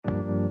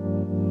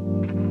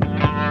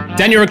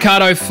Daniel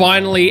Ricciardo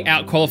finally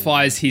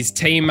outqualifies his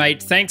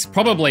teammate thanks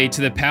probably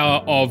to the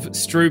power of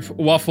Stroop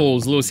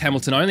waffles. Lewis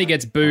Hamilton only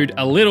gets booed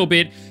a little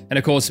bit, and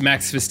of course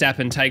Max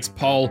Verstappen takes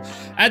pole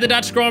at the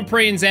Dutch Grand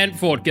Prix in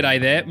Zandvoort. G'day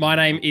there, my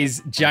name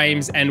is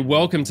James and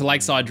welcome to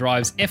Lakeside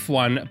Drive's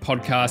F1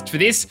 podcast for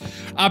this,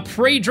 a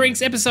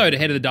pre-drinks episode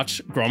ahead of the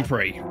Dutch Grand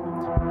Prix.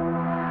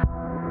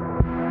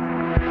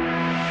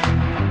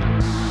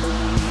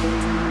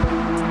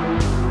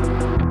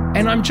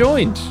 And I'm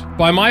joined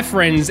by my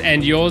friends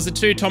and yours, the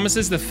two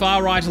Thomases, the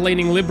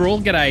far-right-leaning liberal,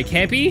 g'day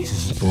Campy.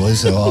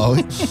 Boys, how are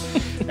we?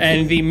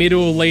 And the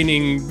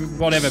middle-leaning,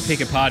 whatever,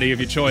 pick a party of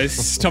your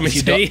choice, Tommy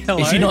T. Hello.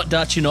 If you're not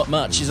Dutch, you're not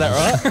much. Is that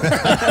right?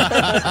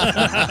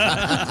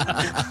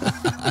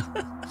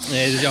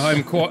 Yeah, this is your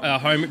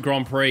home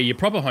Grand Prix, your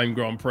proper home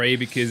Grand Prix,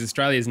 because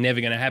Australia's never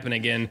going to happen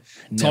again.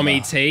 Never.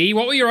 Tommy T,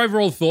 what were your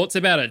overall thoughts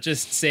about it?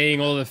 Just seeing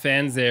all the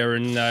fans there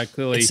and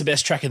clearly... It's the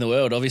best track in the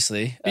world,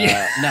 obviously.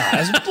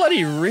 It's a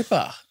bloody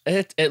ripper.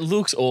 It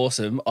looks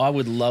awesome. I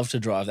would love to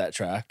drive that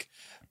track.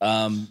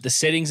 The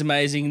setting's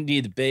amazing,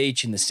 near the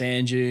beach, in the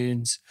sand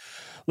dunes.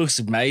 Looks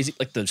amazing.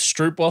 Like the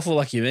Stroop waffle,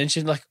 like you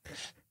mentioned. Like,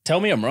 tell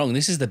me I'm wrong.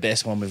 This is the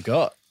best one we've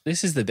got.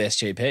 This is the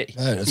best GP.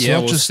 Man,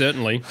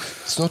 certainly.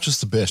 It's not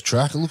just the best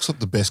track. It looks like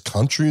the best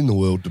country in the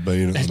world to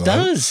be in at the moment. It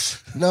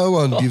does. No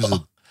one gives a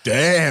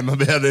damn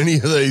about any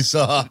of these.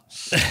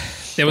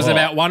 There was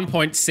about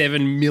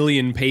 1.7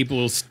 million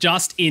people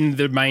just in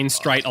the main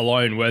straight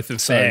alone worth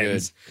of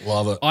fans. Good.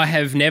 Love it. I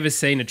have never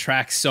seen a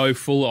track so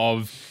full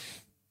of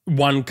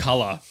one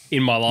colour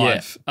in my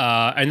life.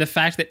 Yeah. And the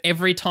fact that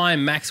every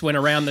time Max went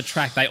around the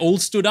track, they all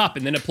stood up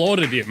and then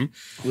applauded him.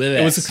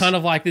 It was kind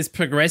of like this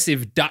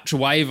progressive Dutch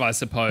wave, I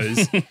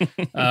suppose,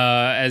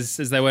 as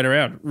they went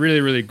around.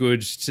 Really, really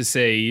good to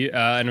see.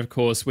 And of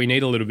course, we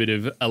need a little bit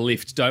of a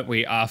lift, don't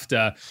we,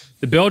 after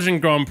the Belgian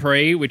Grand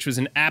Prix, which was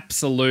an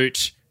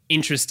absolute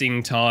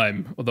interesting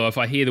time. Although if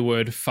I hear the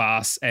word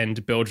farce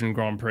and Belgian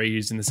Grand Prix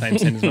used in the same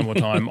sentence one more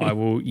time, I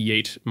will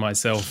yeet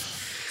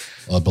myself.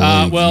 I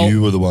believe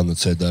you were the one that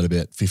said that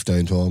about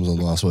 15 times on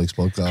last week's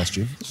podcast,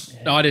 Jim.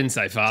 No, I didn't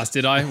say fast,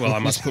 did I? Well, I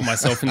must put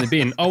myself in the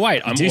bin. Oh,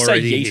 wait, I'm already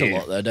already say yeet here. A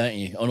lot, though, don't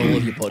you? On all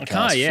of your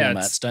podcast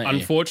formats, don't you?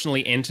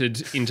 Unfortunately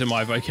entered into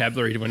my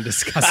vocabulary when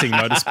discussing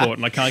motorsport,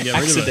 and I can't get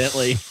rid of it.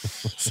 Accidentally.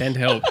 Send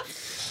help.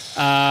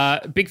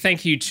 Big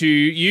thank you to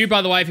you,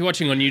 by the way, if you're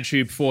watching on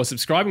YouTube, for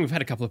subscribing. We've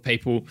had a couple of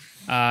people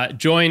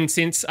join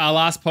since our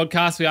last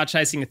podcast. We are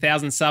chasing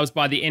 1,000 subs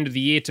by the end of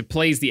the year to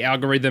please the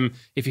algorithm.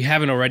 If you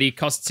haven't already, it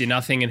costs you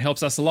nothing and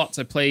helps us a lot.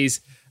 So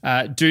please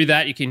do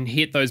that. You can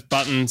hit those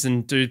buttons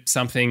and do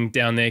something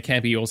down there.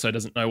 Campy also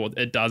doesn't know what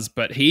it does,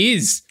 but he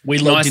is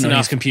logged in on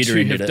enough his computer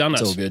to and have did it. done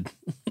It's it.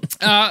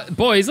 all good.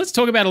 Boys, let's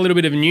talk about a little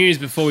bit of news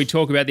before we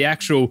talk about the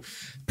actual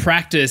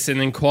practice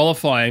and then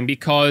qualifying,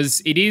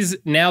 because it is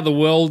now the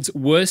world's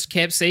worst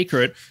kept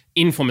secret,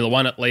 in Formula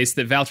One at least,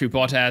 that Valtteri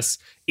Bottas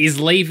is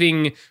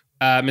leaving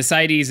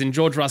Mercedes and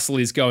George Russell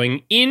is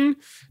going in.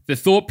 The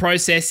thought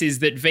process is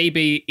that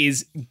VB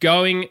is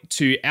going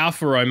to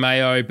Alfa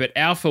Romeo, but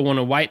Alfa want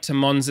to wait to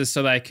Monza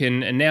so they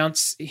can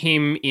announce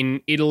him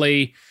in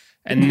Italy.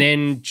 And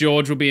then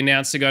George will be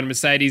announced to go to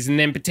Mercedes, and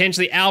then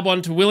potentially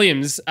Albon to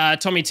Williams.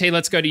 Tommy T,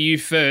 let's go to you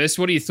first.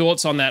 What are your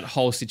thoughts on that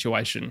whole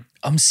situation?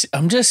 I'm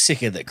just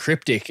sick of the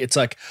cryptic. It's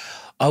like,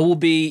 I will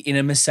be in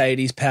a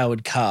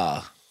Mercedes-powered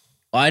car.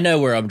 I know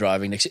where I'm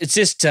driving next. It's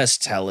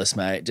just tell us,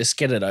 mate. Just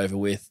get it over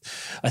with.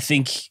 I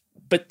think,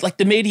 but like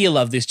the media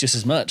love this just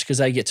as much because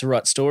they get to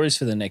write stories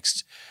for the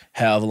next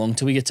however long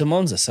till we get to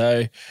Monza.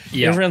 So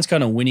everyone's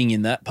kind of winning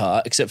in that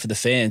part, except for the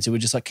fans who were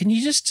just like, can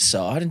you just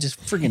decide and just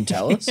friggin'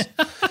 tell us?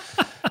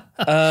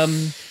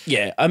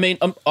 I mean,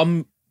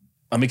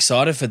 I'm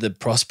excited for the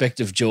prospect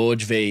of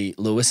George v.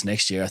 Lewis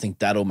next year. I think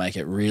that'll make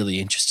it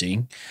really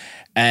interesting.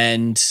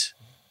 And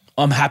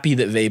I'm happy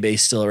that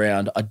VB's still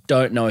around. I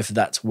don't know if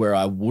that's where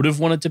I would have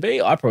wanted to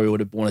be. I probably would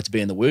have wanted to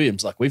be in the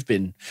Williams like we've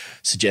been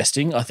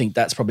suggesting. I think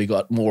that's probably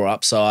got more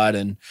upside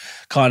and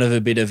kind of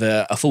a bit of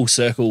a full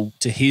circle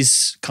to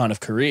his kind of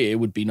career. It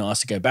would be nice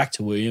to go back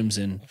to Williams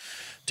and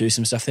do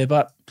some stuff there.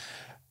 But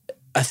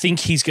I think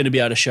he's going to be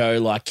able to show,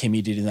 like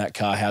Kimi did in that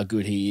car, how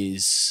good he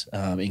is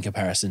in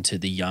comparison to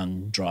the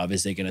young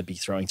drivers they're going to be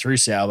throwing through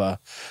Sauber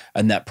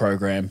and that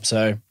program.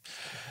 So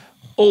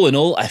all in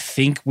all, I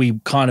think we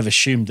kind of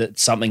assumed that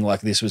something like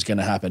this was going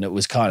to happen. It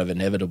was kind of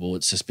inevitable.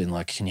 It's just been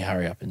like, can you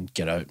hurry up and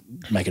get out,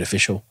 make it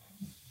official?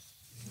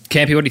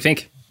 Campy, what do you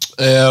think?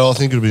 I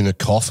think it would have been a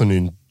coffin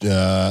in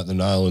the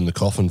nail in the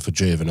coffin for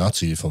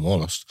Giovinazzi, if I'm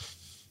honest.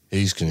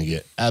 He's going to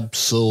get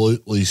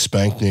absolutely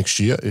spanked next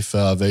year if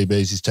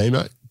VB's his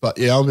teammate. But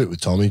yeah, I'm a bit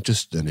with Tommy.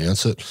 Just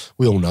announce it.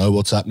 We all know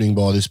what's happening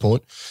by this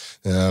point.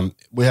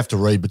 We have to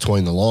read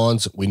between the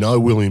lines. We know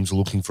Williams are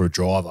looking for a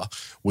driver,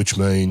 which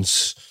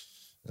means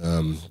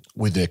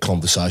with their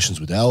conversations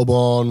with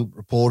Albon,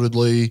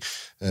 reportedly,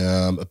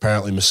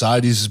 apparently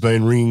Mercedes has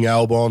been ringing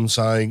Albon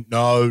saying,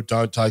 no,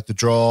 don't take the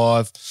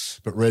drive.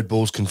 But Red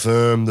Bull's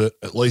confirmed that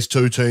at least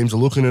two teams are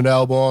looking at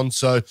Albon.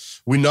 So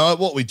we know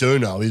what we do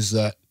know is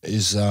that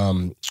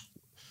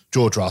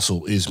George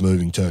Russell is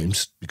moving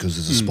teams because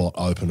there's a spot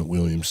open at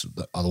Williams.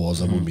 Otherwise,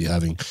 they wouldn't be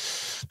having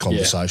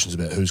conversations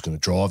about who's going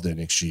to drive there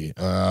next year.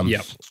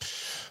 Look,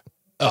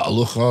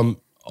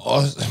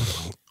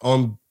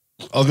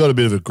 I've got a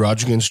bit of a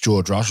grudge against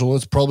George Russell.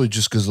 It's probably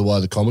just because of the way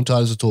the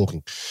commentators are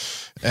talking.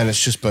 And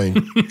it's just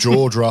been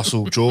George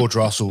Russell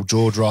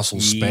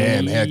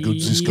spam. How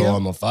good's this guy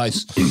on my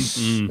face?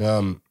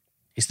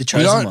 He's the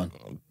chosen one.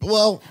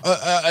 Well,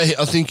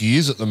 I think he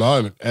is at the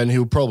moment, and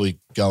he'll probably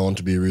go on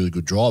to be a really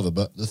good driver.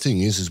 But the thing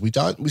is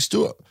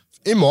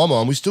in my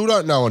mind, we still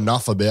don't know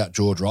enough about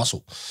George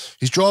Russell.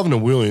 He's driving a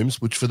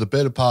Williams, which for the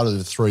better part of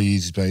the 3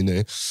 years he's been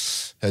there,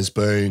 has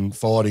been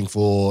fighting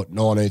for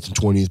 19th and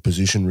 20th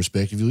position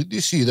respectively.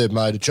 This year they've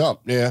made a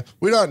jump. Now,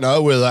 we don't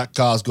know whether that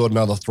car's got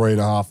another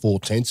 3.5, 4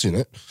 tenths in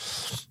it.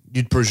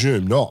 You'd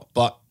presume not,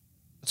 but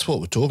that's what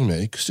we're talking about.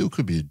 He still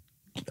could be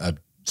a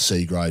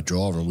C-grade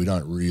driver, and we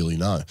don't really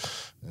know.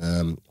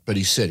 But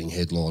he's setting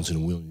headlines in a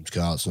Williams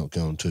car. It's not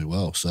going too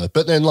well. So,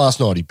 but then last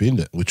night he binned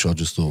it, which I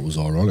just thought was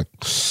ironic.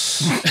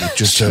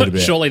 Just heard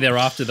about. Surely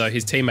thereafter, though,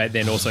 his teammate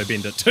then also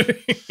binned it too.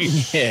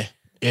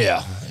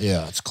 Yeah.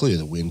 It's clear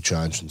the wind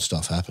changed and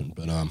stuff happened.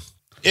 But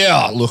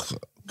look,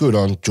 good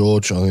on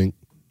George. I think.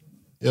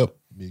 Yep.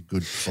 Be a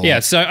good fight. Yeah,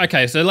 so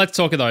let's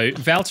talk though.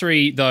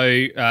 Valtteri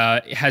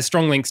though has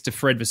strong links to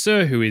Fred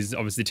Vasseur, who is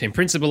obviously the team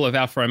principal of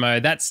Alfa Romeo.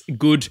 That's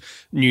good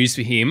news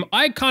for him.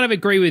 I kind of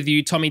agree with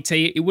you, Tommy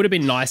T. It would have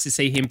been nice to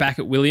see him back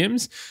at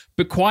Williams,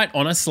 but quite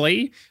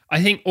honestly,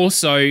 I think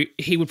also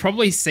he would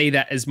probably see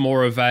that as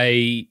more of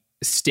a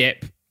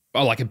step,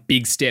 or like a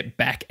big step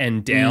back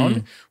and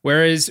down.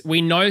 Whereas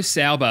we know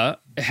Sauber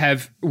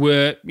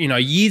were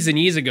years and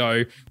years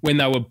ago when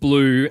they were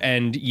blue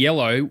and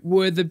yellow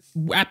were the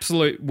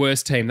absolute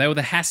worst team. They were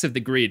the Haas of the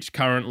grid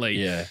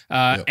currently.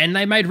 And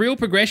they made real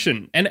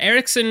progression. And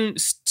Ericsson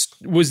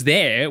was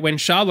there when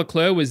Charles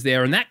Leclerc was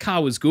there, and that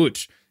car was good.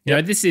 You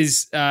know, this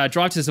is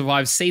Drive to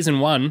Survive season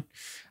 1.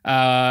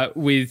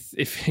 With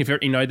if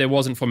there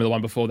wasn't Formula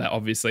One before that,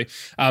 obviously,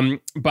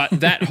 but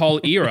that whole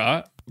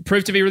era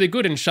proved to be really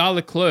good. And Charles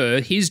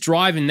Leclerc, his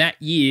drive in that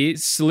year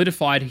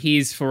solidified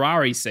his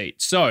Ferrari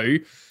seat. So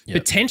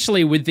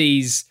potentially with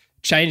these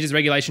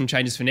regulation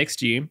changes for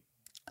next year,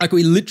 like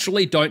we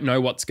literally don't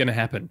know what's going to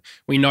happen.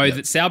 We know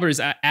that Sauber is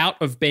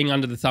out of being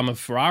under the thumb of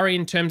Ferrari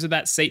in terms of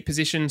that seat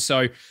position.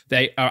 So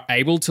they are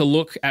able to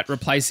look at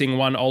replacing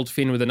one old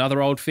Finn with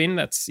another old Finn.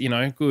 That's,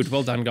 good.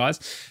 Well done, guys.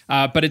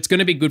 But it's going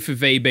to be good for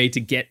VB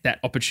to get that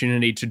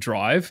opportunity to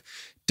drive.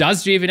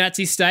 Does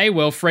Giovinazzi stay?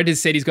 Well, Fred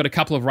has said he's got a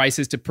couple of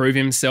races to prove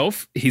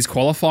himself. His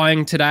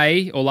qualifying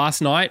today or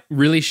last night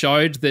really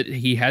showed that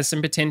he has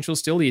some potential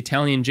still. The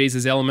Italian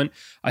Jesus element,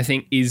 I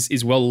think,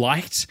 is well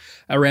liked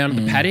around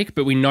the paddock,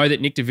 but we know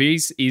that Nick de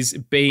Vries is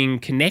being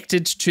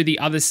connected to the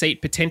other seat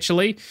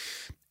potentially.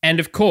 And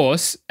of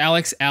course,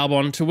 Alex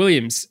Albon to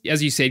Williams.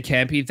 As you said,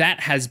 Campy, that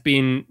has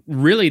been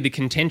really the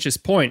contentious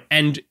point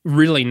and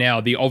really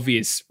now the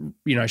obvious,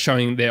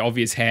 showing their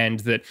obvious hand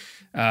that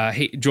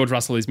George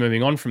Russell is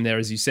moving on from there,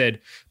 as you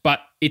said. But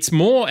it's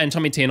more, and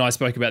Tommy T and I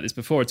spoke about this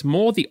before, it's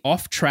more the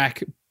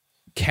off-track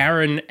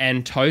Karen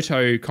and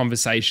Toto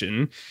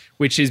conversation,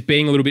 which is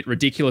being a little bit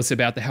ridiculous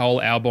about the whole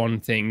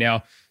Albon thing.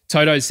 Now,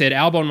 Toto said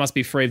Albon must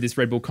be free of this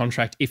Red Bull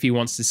contract if he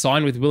wants to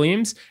sign with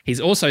Williams. He's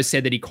also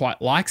said that he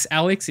quite likes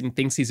Alex and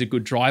thinks he's a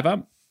good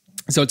driver.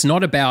 So it's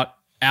not about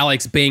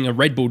Alex being a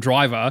Red Bull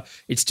driver.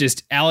 It's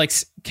just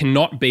Alex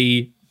cannot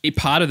be a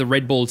part of the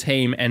Red Bull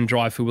team and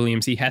drive for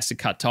Williams. He has to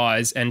cut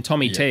ties. And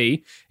Tommy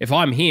T, if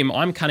I'm him,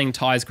 I'm cutting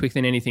ties quicker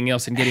than anything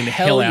else and getting the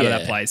hell out of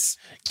that place.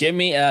 Get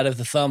me out of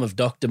the thumb of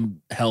Dr.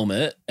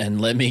 Helmet and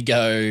let me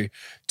go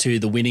to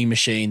the winning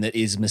machine that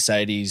is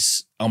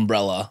Mercedes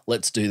umbrella.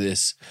 Let's do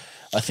this.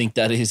 I think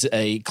that is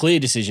a clear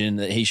decision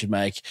that he should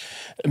make.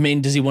 I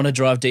mean, does he want to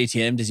drive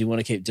DTM? Does he want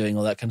to keep doing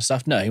all that kind of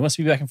stuff? No, he wants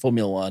to be back in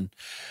Formula One.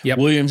 Yep.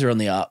 Williams are on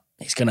the up.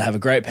 He's going to have a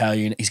great power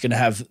unit. He's going to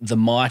have the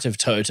might of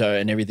Toto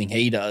and everything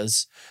he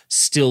does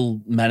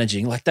still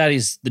managing. Like, that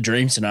is the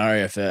dream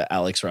scenario for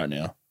Alex right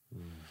now.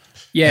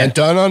 Yeah. And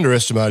don't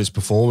underestimate his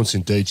performance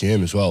in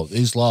DTM as well.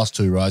 These last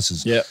 2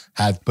 races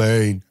have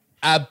been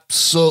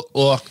absolute,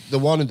 like the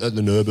one at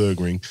the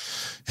Nürburgring,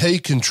 he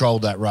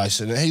controlled that race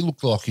and he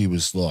looked like he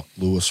was like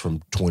Lewis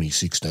from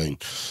 2016.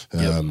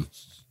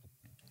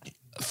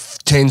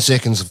 10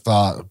 seconds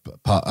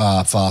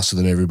faster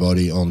than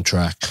everybody on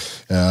track.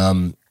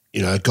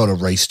 Got a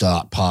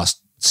restart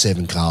past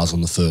 7 cars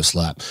on the first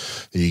lap.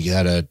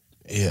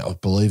 I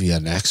believe he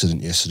had an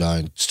accident yesterday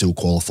and still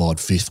qualified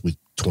 5th with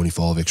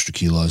 25 extra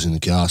kilos in the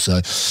car. So,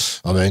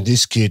 I mean,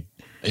 this kid,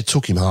 it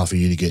took him half a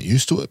year to get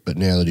used to it, but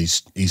now that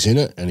he's in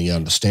it and he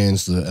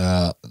understands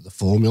the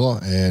formula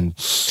and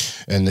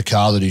the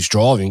car that he's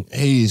driving,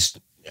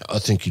 I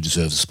think he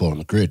deserves a spot on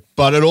the grid.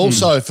 But it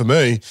also, for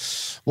me,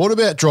 what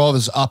about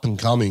drivers up and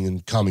coming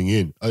and coming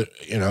in?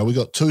 We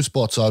got 2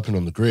 spots open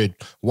on the grid.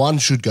 One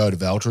should go to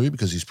Valtteri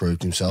because he's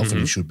proved himself and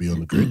he should be on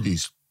the grid.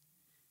 He's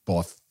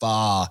by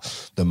far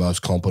the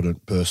most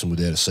competent person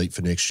without a seat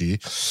for next year.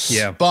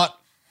 Yeah. But,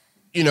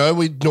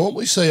 we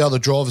normally see other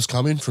drivers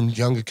come in from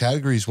younger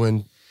categories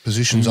when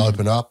positions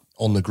open up.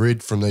 on the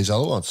grid from these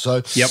other ones.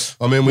 So, Yep.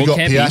 I mean, we Well, got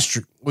Campy-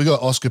 Piastri. We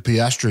got Oscar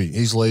Piastri.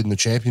 He's leading the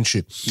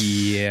championship.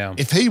 Yeah.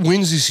 If he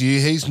wins this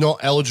year, he's not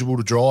eligible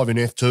to drive in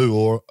F2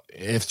 or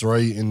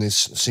F3 in this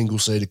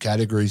single-seater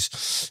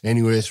categories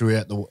anywhere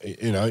throughout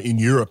in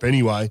Europe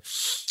anyway,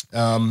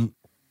 for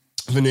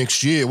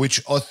next year,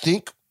 which I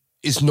think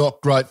is not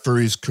great for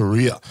his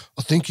career.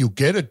 I think he'll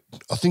get a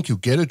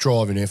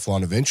drive in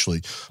F1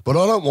 eventually, but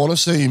I don't want to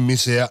see him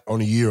miss out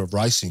on a year of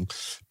racing.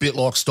 Bit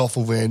like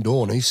Stoffel Van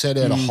Dorn. He sat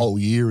out a whole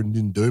year and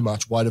didn't do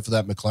much, waited for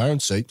that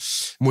McLaren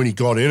seat. And when he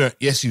got in it,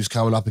 yes, he was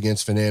coming up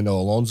against Fernando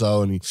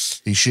Alonso and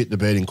he shit the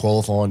bed in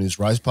qualifying. His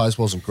race pace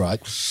wasn't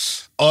great.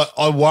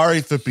 I worry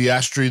for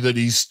Piastri that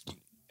he's,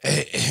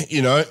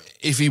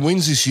 if he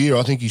wins this year,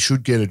 I think he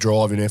should get a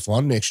drive in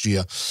F1 next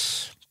year.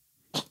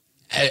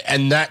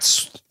 And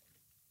that's...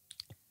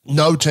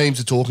 No teams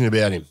are talking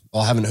about him.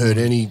 I haven't heard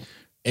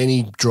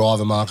any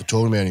driver market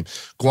talking about him.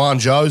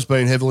 Guangzhou's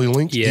been heavily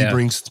linked. Yeah.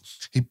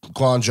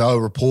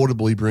 Guangzhou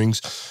reportedly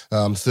brings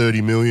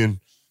 $30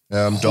 million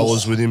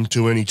with him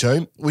to any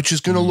team, which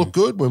is going to look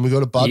good when we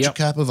got a budget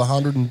cap of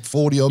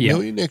 140 odd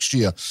million next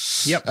year.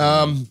 Yep.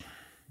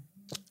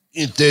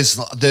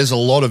 There's a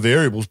lot of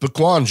variables, but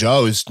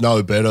Guangzhou is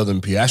no better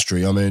than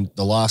Piastri. I mean,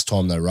 the last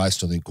time they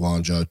raced, I think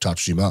Guangzhou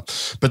touched him up,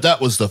 but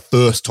that was the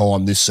first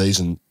time this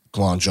season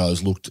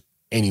Guangzhou's looked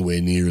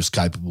anywhere near as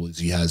capable as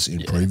he has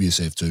in previous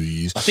F2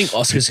 years. I think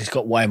Oscar's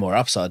got way more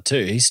upside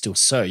too. He's still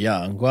so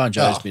young.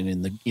 Guangzhou's been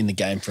in the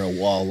game for a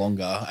while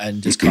longer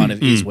and just kind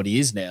of is what he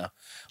is now.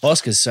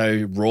 Oscar's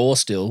so raw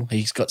still.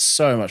 He's got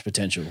so much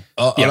potential.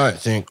 I don't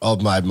think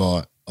I've made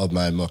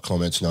my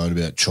comments known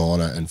about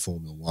China and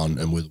Formula One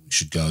and whether we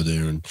should go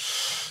there and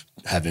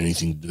have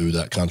anything to do with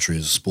that country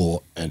as a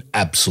sport, and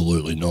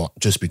absolutely not.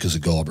 Just because a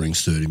guy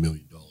brings $30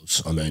 million.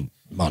 I mean,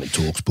 money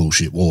talks,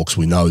 bullshit walks.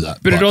 We know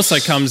that. But it also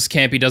comes,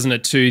 Campy, doesn't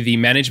it, to the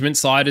management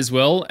side as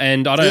well?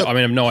 And I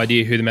have no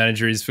idea who the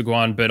manager is for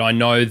Guan, but I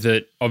know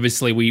that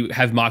obviously we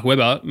have Mark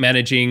Webber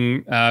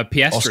managing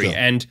Piastri. Oscar.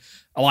 And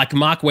like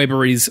Mark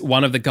Webber is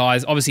one of the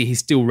guys, obviously he's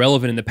still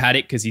relevant in the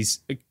paddock because he's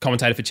a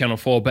commentator for Channel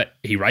 4, but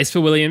he raced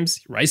for Williams,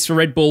 he raced for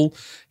Red Bull.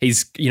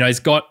 He's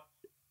got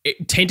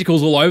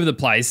tentacles all over the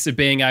place of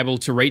being able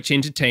to reach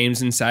into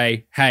teams and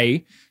say,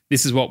 hey,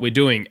 this is what we're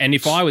doing. And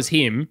if I was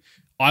him,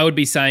 I would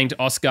be saying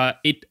to Oscar,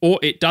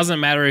 it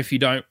doesn't matter if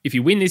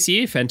you win this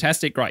year,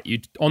 fantastic, great, you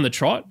on the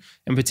trot,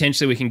 and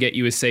potentially we can get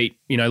you a seat,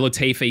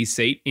 Latifi's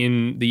seat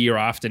in the year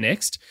after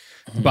next.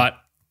 Mm-hmm. But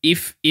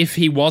if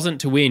he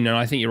wasn't to win, and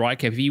I think you're right,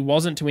 Kev, if he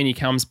wasn't to win, he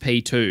comes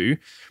P2,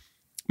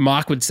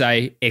 Mark would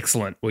say,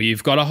 excellent. Well,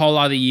 you've got a whole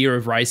other year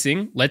of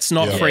racing. Let's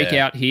not freak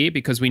out here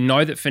because we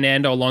know that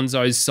Fernando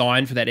Alonso's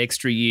signed for that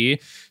extra year.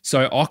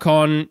 So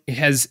Ocon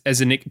has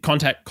as a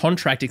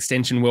contract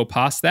extension well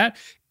past that.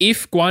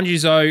 If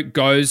Guanyu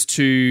goes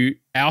to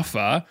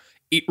Alpha,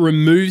 it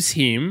removes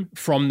him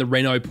from the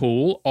Renault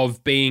pool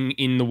of being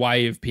in the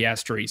way of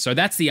Piastri. So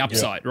that's the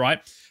upside, right?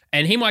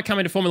 And he might come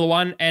into Formula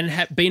One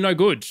and be no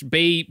good.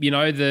 Be,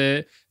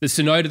 the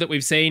Tsunoda that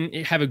we've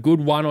seen, have a good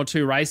one or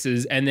two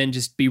races and then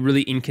just be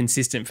really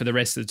inconsistent for the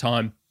rest of the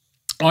time.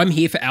 I'm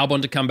here for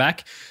Albon to come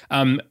back.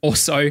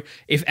 Also,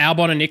 if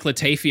Albon and Nick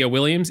Latifi are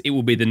Williams, it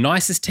will be the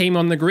nicest team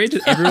on the grid.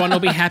 Everyone will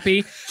be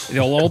happy.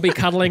 They'll all be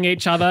cuddling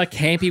each other.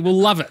 Campy will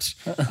love it.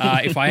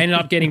 If I end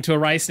up getting to a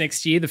race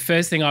next year, the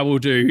first thing I will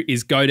do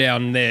is go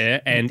down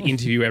there and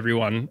interview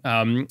everyone.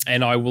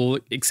 And I will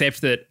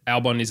accept that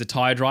Albon is a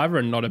tyre driver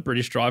and not a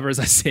British driver. As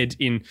I said,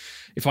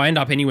 if I end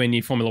up anywhere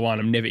near Formula One,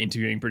 I'm never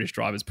interviewing British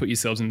drivers. Put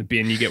yourselves in the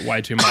bin. You get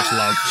way too much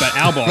love. But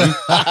Albon,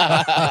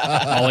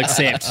 I'll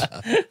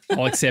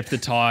accept the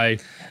tie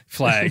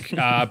flag.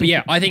 But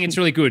yeah, I think it's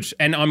really good.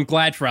 And I'm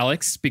glad for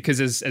Alex because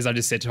as I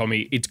just said to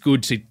Tommy, it's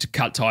good to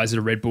cut ties at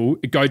a Red Bull.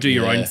 Go do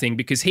your own thing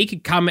because he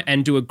could come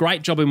and do a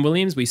great job in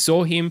Williams. We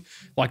saw him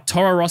like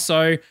Toro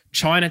Rosso,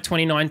 China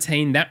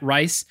 2019, that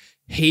race.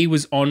 He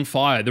was on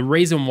fire. The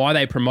reason why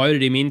they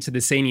promoted him into the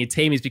senior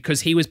team is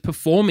because he was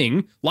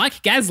performing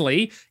like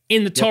Gasly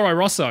in the Toro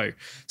Rosso.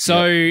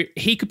 So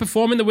he could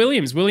perform in the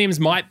Williams.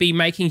 Williams might be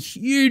making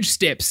huge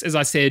steps, as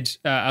I said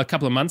a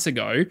couple of months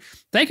ago.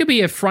 They could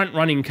be a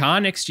front-running car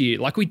next year.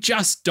 Like, we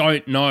just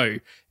don't know.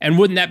 And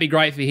wouldn't that be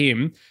great for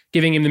him,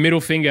 giving him the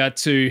middle finger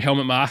to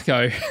Helmut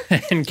Marko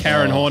and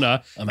Karen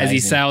Horner as he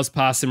sails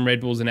past some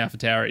Red Bulls and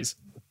AlphaTauris?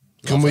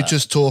 Can we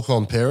just talk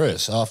on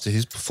Perez after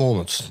his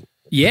performance?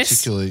 Yes.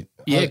 Particularly,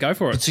 go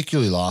for it.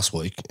 Particularly last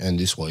week and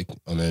this week.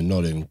 I mean,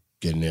 not even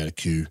getting out of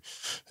Q1.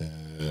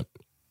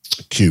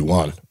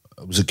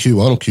 Was it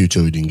Q1 or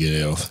Q2 he didn't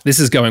get out of?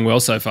 This is going well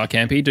so far,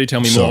 Campy. Do tell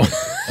me more.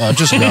 I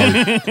just know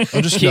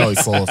he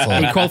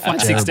qualified. He qualified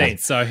 16th,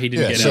 so he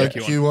didn't get out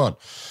of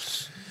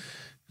Q1.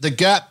 The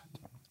gap,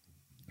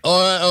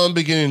 I'm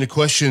beginning to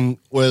question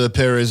whether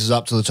Perez is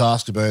up to the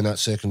task of being that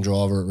second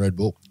driver at Red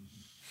Bull.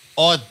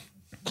 I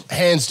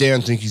hands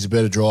down think he's a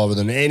better driver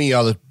than any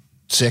other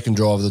second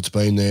driver that's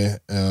been there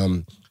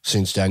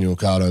since Daniel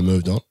Ricciardo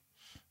moved on.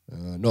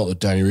 Not that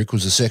Danny Rick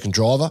was the second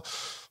driver,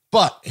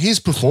 but his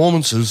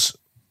performances,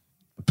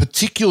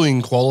 particularly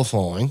in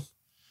qualifying,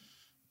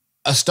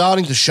 are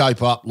starting to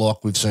shape up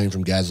like we've seen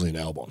from Gasly and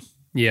Albon.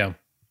 Yeah.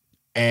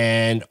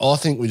 And I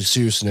think we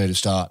seriously need to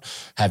start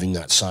having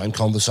that same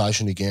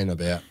conversation again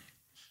about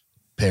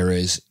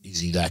Perez. Is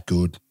he that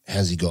good?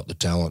 Has he got the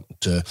talent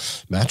to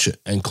match it?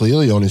 And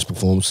clearly on his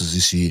performances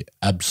this year,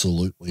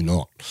 absolutely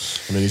not.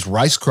 I mean, his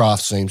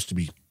racecraft seems to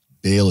be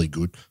barely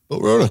good, but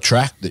we're on a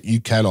track that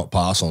you cannot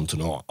pass on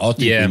tonight. I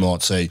think we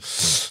might see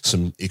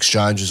some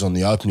exchanges on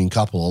the opening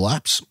couple of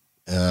laps,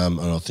 and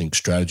I think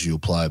strategy will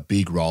play a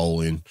big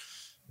role in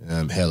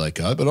how they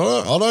go. But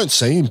I don't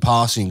see him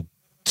passing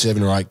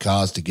 7 or 8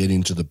 cars to get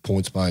into the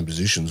points-paying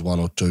positions, 1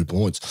 or 2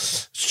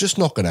 points. It's just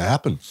not going to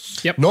happen.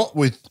 Yep. Not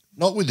with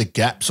the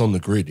gaps on the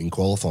grid in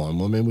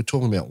qualifying. I mean, we're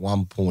talking about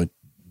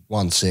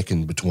 1.1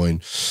 second between,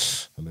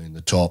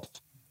 the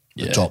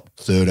top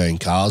 13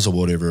 cars or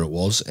whatever it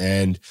was.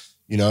 And,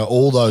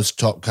 all those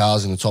top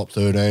cars in the top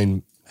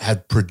 13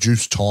 had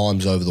produced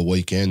times over the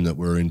weekend that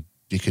were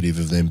indicative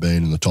of them being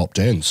in the top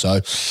 10. So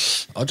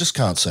I just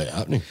can't see it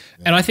happening.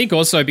 And I think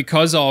also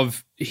because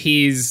of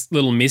his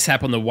little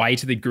mishap on the way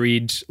to the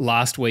grid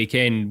last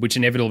weekend, which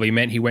inevitably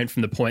meant he went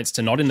from the points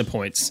to not in the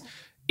points,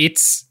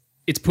 it's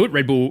put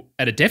Red Bull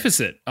at a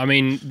deficit. I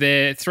mean,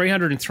 they're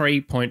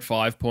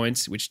 303.5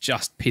 points, which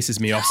just pisses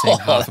me off seeing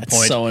half a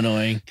point. So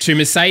annoying. To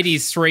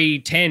Mercedes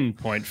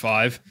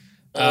 310.5.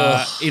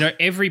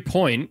 Every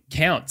point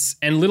counts,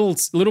 and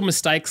little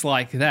mistakes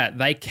like that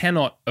they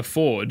cannot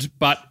afford.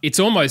 But it's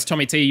almost,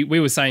 Tommy T, we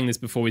were saying this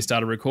before we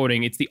started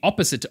recording, it's the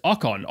opposite to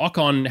Ocon.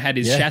 Ocon had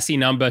his chassis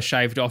number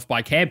shaved off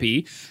by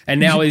Campy and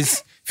now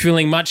is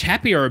feeling much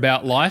happier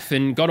about life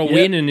and got a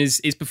win and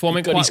is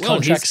performing quite well. His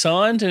contract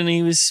signed and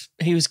he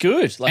was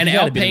good. And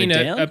Alpine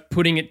are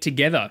putting it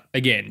together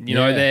again.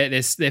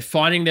 They're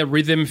finding their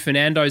rhythm.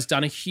 Fernando's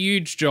done a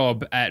huge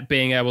job at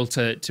being able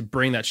to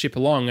bring that ship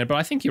along. But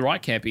I think you're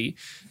right, Campy.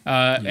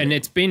 And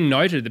it's been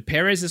noted that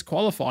Perez's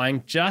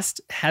qualifying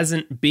just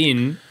hasn't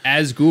been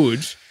as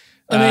good.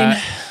 And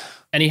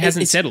he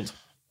hasn't settled.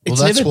 Well,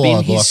 that's why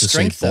I'd like to see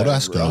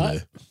Bottas go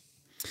there.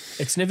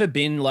 It's never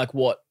been like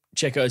what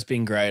Checo's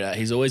been great at.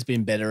 He's always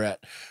been better at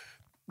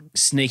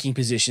sneaking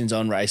positions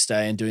on race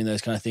day and doing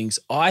those kind of things.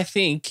 I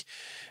think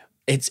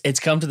it's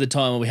come to the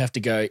time where we have to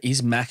go,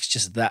 is Max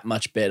just that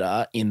much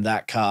better in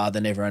that car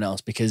than everyone else?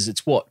 Because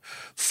it's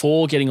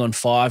 4 getting on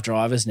 5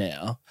 drivers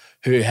now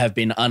who have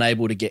been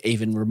unable to get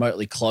even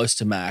remotely close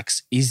to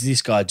Max. Is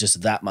this guy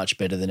just that much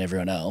better than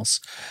everyone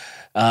else?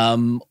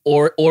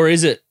 Or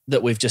is it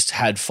that we've just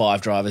had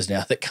 5 drivers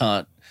now that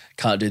can't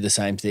do the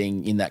same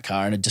thing in that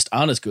car and just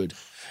aren't as good?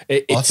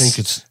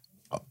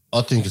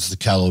 I think it's the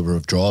caliber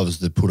of drivers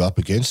that put up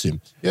against him.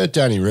 Yeah,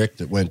 Danny Rick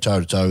that went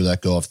toe-to-toe with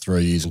that guy for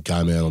 3 years and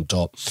came out on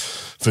top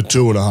for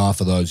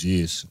 2.5 of those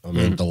years. I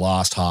mean, the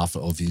last half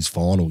of his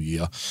final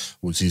year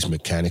was his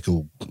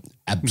mechanical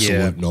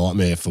absolute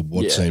nightmare for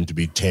what seemed to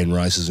be 10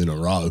 races in a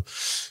row.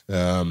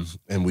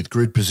 And with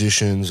grid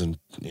positions and,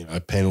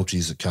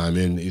 penalties that came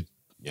in, it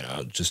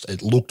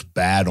looked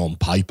bad on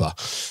paper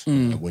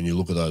when you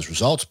look at those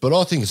results. But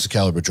I think it's the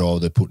caliber driver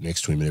they put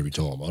next to him every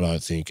time. I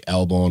don't think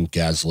Albon,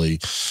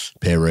 Gasly,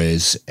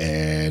 Perez,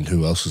 and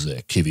who else was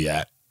there?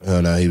 Kvyat.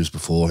 Oh, no, he was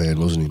beforehand,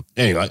 wasn't he?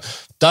 Anyway,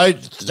 they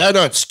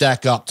don't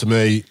stack up to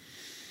me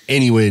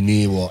anywhere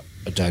near what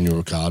a Daniel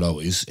Ricciardo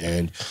is.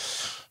 And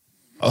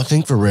I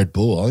think for Red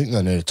Bull, I think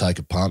they need to take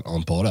a punt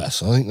on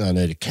Bottas. I think they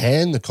need to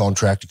can the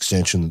contract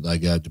extension that they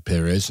gave to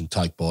Perez and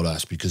take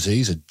Bottas, because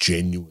he's a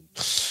genuine,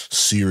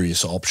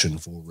 serious option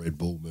for Red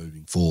Bull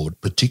moving forward,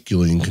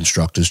 particularly in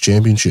Constructors'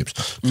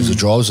 Championships, because the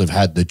drivers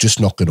they're just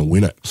not going to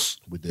win it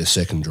with their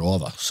second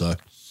driver. So,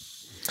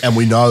 and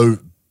we know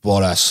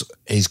Bottas,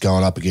 he's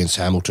going up against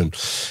Hamilton,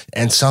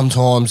 and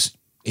sometimes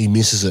he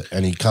misses it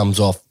and he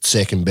comes off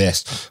second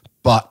best.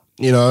 But,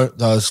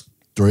 those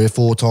 3 or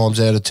 4 times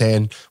out of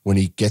 10 when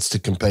he gets to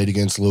compete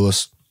against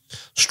Lewis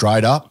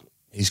straight up,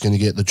 he's going to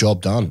get the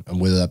job done.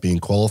 And whether that be in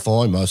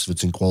qualifying, most of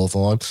it's in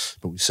qualifying,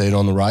 but we see it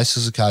on the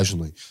races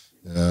occasionally.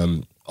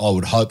 I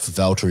would hope for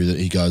Valtteri that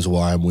he goes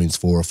away and wins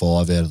 4 or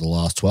 5 out of the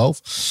last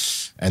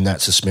 12, and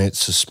that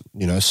cements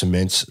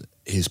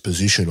his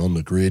position on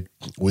the grid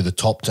with a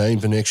top team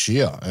for next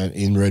year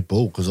in Red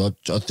Bull, because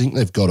I think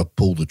they've got to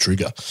pull the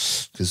trigger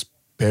because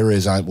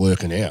Perez ain't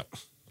working out.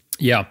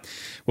 Yeah.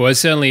 Well,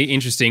 it's certainly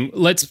interesting.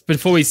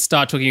 Before we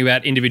start talking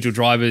about individual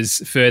drivers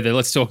further,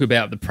 let's talk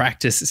about the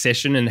practice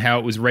session and how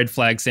it was red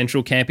flag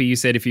central. Campy, you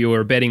said if you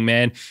were a betting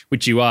man,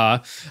 which you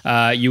are,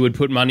 you would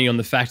put money on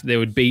the fact that there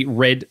would be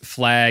red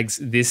flags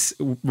this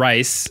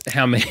race.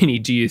 How many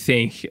do you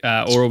think?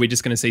 Or are we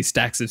just going to see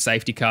stacks of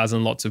safety cars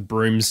and lots of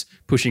brooms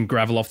pushing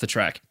gravel off the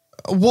track?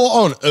 What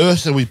on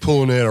earth are we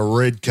pulling out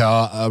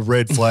a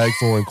red flag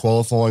for in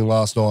qualifying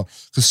last night?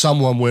 Because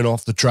someone went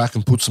off the track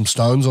and put some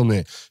stones on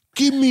there.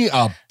 Give me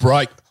a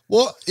break.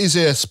 What is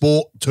our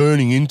sport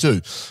turning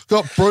into?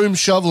 Got brooms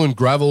shoveling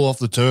gravel off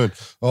the turn.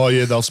 Oh,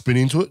 yeah, they'll spin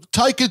into it.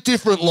 Take a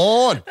different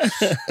line.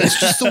 It's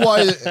just the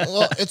way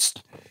it's.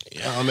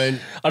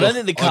 I don't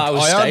think the car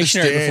was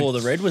stationary before the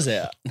red was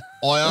out.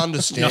 I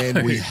understand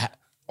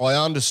I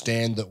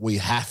understand that we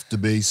have to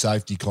be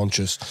safety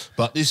conscious,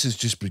 but this is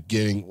just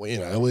beginning. We're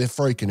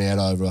freaking out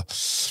over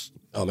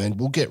Oh, man,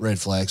 we'll get red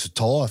flags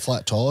for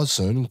flat tyres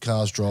soon and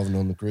cars driving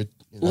on the grid.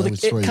 Well,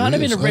 it can't have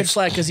been a red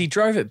flag because he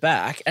drove it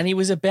back and he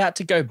was about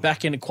to go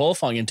back into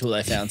qualifying until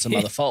they found some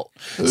other fault.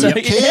 So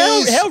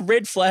how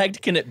red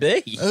flagged can it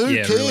be? Who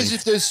cares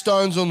if there's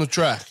stones on the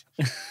track?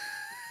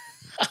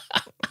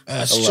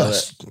 It's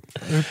just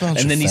a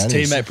bunch and then of his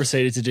fannies. teammate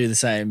proceeded to do the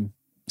same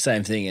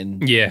thing, and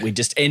we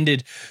just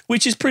ended,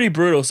 which is pretty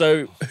brutal.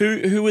 So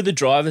who were the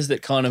drivers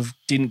that kind of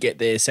didn't get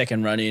their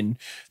second run in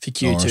for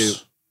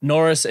Q2?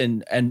 Norris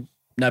and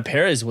no,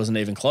 Perez wasn't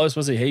even close,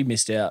 was he? He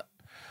missed out.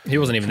 He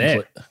wasn't even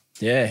there.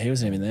 Yeah, he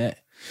wasn't even there.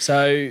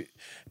 So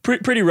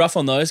pretty rough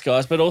on those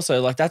guys, but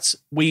also like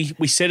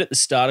we said at the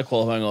start of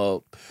qualifying,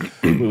 or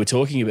we were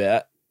talking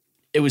about,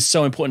 it was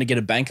so important to get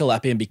a banker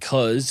lap in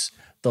because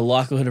the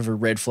likelihood of a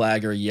red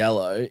flag or a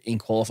yellow in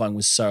qualifying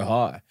was so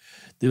high.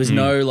 There was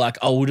no like,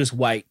 oh, we'll just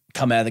wait,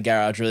 come out of the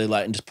garage really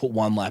late and just put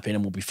one lap in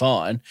and we'll be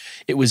fine.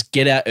 It was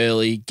get out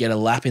early, get a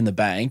lap in the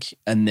bank,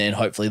 and then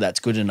hopefully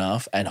that's good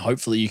enough and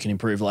hopefully you can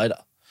improve later.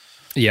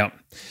 Yeah.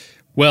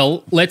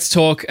 Well, let's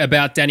talk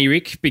about Danny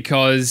Rick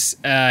because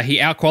he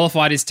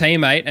out-qualified his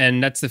teammate,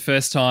 and that's the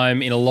first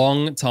time in a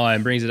long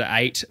time, brings it to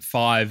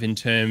 8-5 in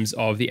terms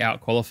of the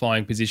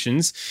out-qualifying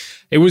positions.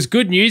 It was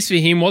good news for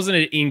him, wasn't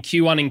it, in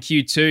Q1 and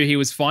Q2? He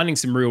was finding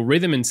some real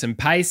rhythm and some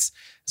pace.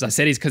 As I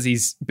said, it's because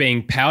he's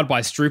being powered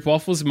by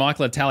stroopwafels.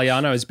 Michael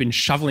Italiano has been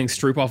shoveling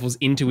stroopwafels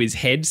into his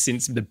head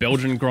since the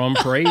Belgian Grand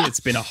Prix. It's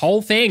been a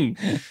whole thing.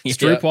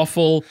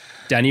 Stroopwafel,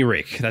 Danny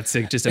Rick. That's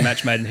just a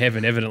match made in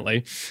heaven,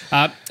 evidently.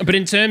 But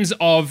in terms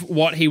of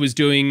what he was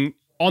doing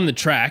on the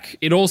track,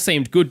 it all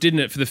seemed good, didn't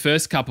it, for the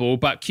first couple?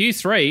 But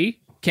Q3,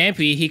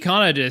 Campy, he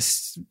kind of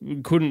just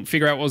couldn't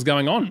figure out what was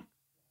going on.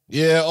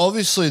 Yeah,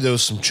 obviously there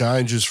was some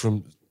changes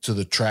to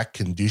the track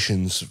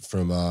conditions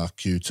from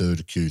Q2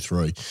 to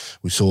Q3.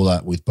 We saw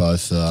that with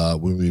both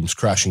Williams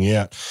crashing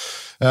out.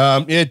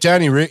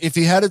 Danny Rick, if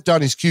he had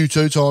done his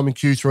Q2 time in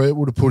Q3, it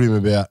would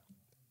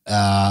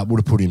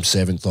have put him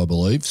seventh, I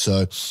believe,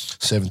 so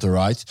 7th or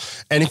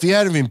 8th. And if he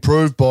had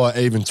improved by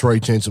even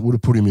 3/10, it would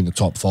have put him in the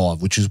top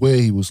 5, which is where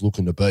he was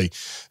looking to be.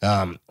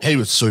 He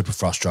was super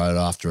frustrated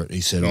after it.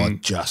 He said, I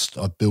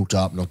built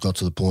up and I got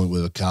to the point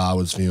where the car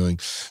was feeling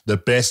the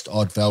best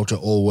I'd felt it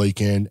all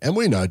weekend. And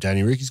we know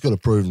Danny Rick, he's got a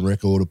proven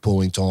record of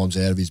pulling times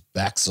out of his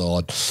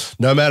backside,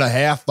 no matter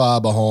how far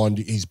behind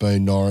he's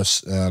been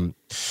Norris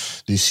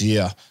this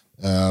year.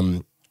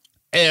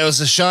 Yeah, it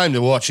was a shame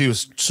to watch. He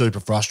was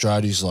super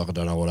frustrated. He's like, I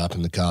don't know what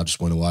happened. The car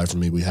just went away from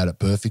me. We had it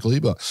perfectly,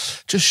 but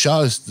just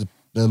shows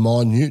the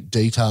minute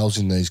details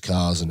in these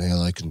cars and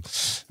how they can,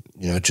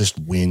 just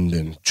wind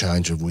and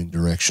change of wind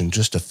direction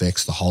just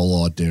affects the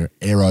whole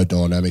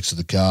aerodynamics of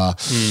the car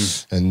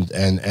and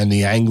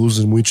the angles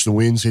in which the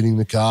wind's hitting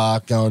the car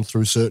going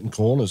through certain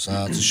corners.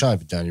 It's a shame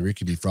for Danny Rick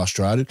to be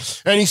frustrated.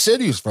 And he said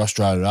he was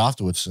frustrated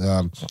afterwards.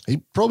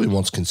 He probably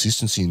wants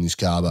consistency in this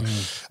car, but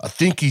I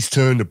think he's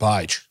turned a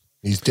page.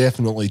 He's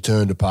definitely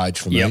turned a page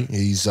for me.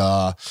 He's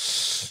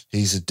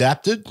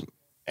adapted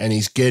and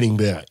he's getting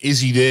better. Is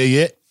he there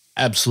yet?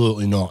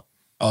 Absolutely not.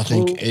 I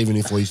think even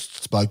if we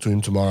spoke to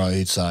him tomorrow,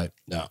 he'd say,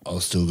 no,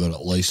 I've still got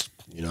at least,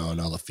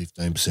 another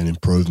 15%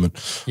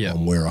 improvement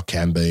on where I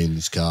can be in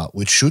this car,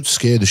 which should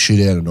scare the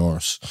shit out of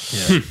Norris.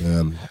 Yeah.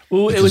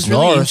 It was really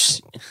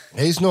Norris,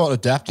 he's not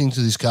adapting to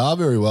this car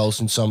very well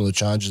since some of the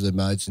changes they've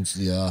made since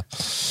the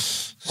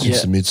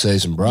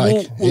mid-season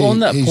break. Well, on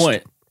that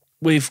point,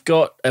 we've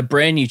got a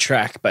brand new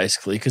track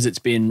basically because it's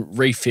been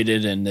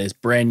refitted and there's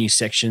brand new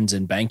sections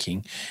and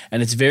banking.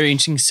 And it's very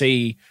interesting to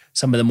see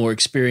some of the more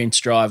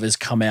experienced drivers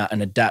come out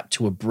and adapt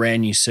to a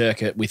brand new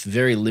circuit with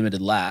very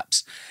limited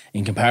laps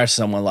in comparison to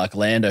someone like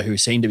Lando who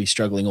seemed to be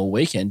struggling all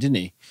weekend, didn't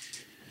he?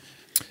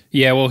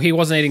 Yeah, well, he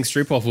wasn't eating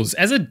stroopwafels.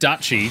 As a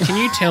Dutchie, can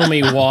you tell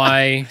me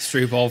why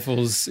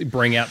stroopwafels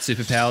bring out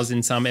superpowers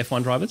in some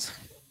F1 drivers?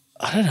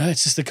 I don't know.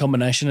 It's just a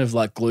combination of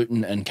like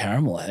gluten and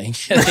caramel, I think.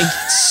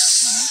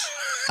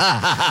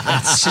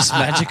 It's just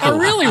magical. I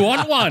really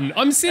want one.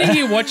 I'm sitting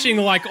here watching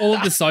like all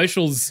of the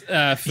socials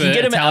for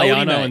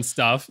Italiano and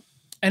stuff.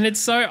 And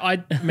it's so, I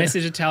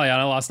messaged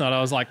Italiano last night.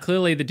 I was like,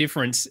 clearly the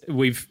difference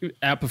with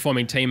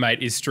outperforming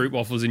teammate is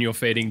stroopwafels and you're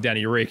feeding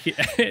Danny Rick.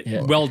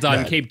 Well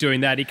done. Keep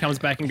doing that. He comes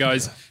back and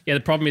goes, yeah,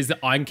 the problem is that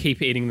I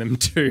keep eating them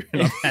too.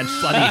 And I've had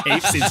bloody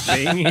heaps since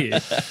being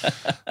here.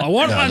 I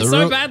want one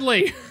so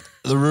badly.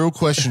 The real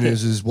question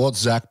is what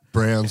Zach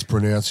Brown's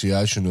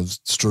pronunciation of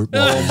stroopwafels?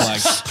 Oh my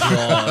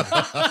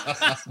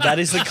God. That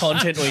is the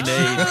content we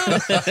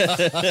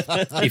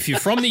need. If you're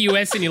from the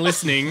US and you're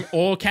listening,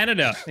 or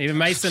Canada, even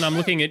Mason, I'm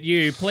looking at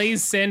you,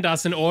 please send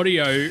us an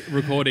audio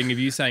recording of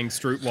you saying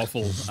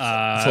stroopwafel.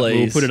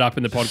 We'll put it up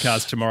in the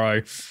podcast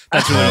tomorrow.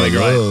 That's really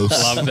great.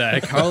 Love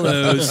that.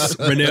 Carlos,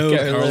 Renault,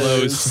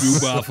 Carlos,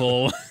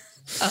 stroopwafel.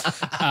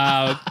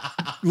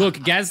 Look,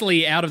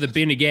 Gasly out of the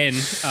bin again.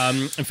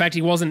 In fact,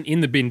 he wasn't in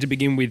the bin to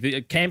begin with.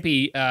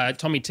 Campy,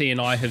 Tommy T and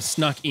I have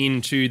snuck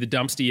into the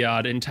dumpster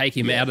yard and take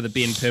him out of the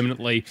bin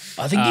permanently.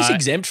 I think he's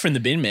exempt from the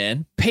bin,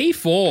 man.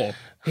 P4.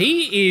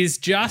 He is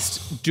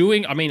just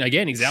doing,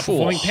 again, he's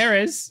outperforming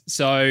Perez.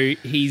 So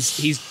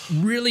he's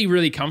really,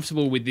 really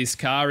comfortable with this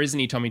car, isn't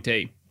he, Tommy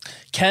T?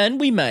 Can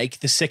we make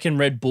the second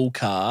Red Bull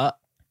car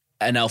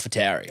an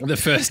AlphaTauri? The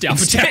first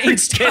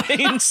AlphaTauri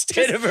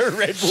instead of a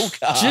Red Bull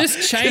car.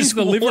 Just change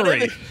the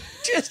livery.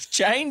 Just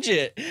change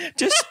it.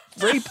 Just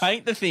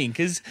repaint the thing,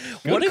 because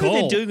whatever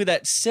they're doing with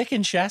that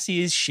second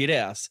chassis is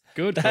shithouse.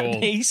 Good that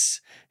call.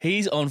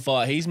 He's on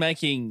fire. He's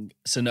making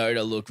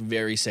Tsunoda look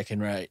very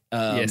second rate.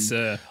 Yes,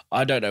 sir.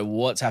 I don't know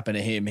what's happened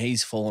to him.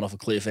 He's fallen off a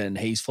cliff, and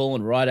he's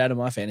fallen right out of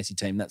my fantasy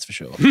team. That's for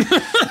sure.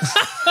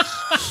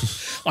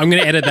 I'm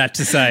going to edit that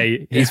to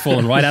say he's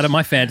fallen right out of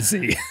my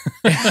fantasy.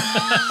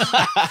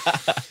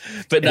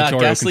 But no,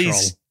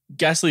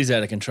 Gasly's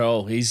out of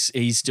control.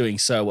 He's doing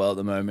so well at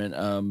the moment.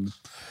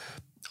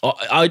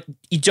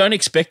 You don't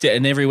expect it,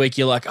 and every week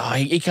you're like, oh,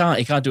 he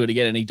can't do it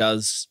again, and he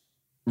does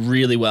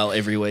really well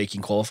every week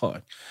in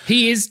qualifying.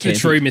 He is the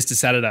true Mr.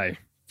 Saturday.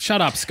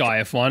 Shut up,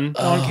 Sky F1.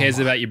 No one cares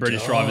about your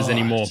British drivers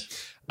anymore.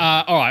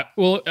 All right.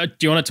 Well, do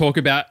you want to talk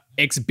about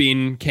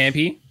ex-bin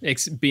Campy,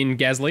 ex-bin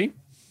Gasly?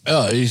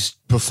 Oh, he's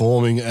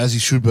performing as he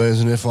should be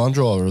as an F1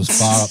 driver, as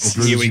far up the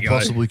grid as he go.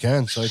 possibly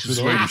can. So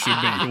That's where you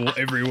should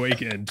be every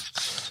weekend.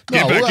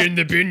 Get back in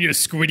the bin, you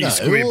squiddy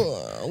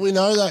squib. We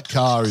know that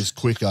car is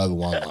quick over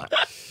one lap.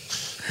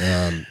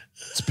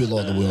 It's a bit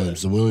like the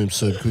Williams. The Williams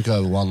super quick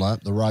over one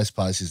lap. The race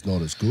pace is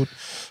not as good.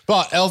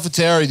 But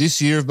AlphaTauri this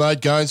year have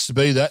made gains to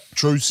be that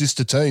true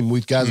sister team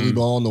with Gasly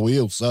behind the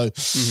wheel. So,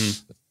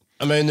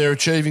 I mean, they're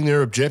achieving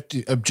their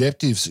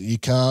objectives. You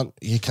can't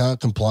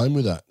complain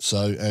with that.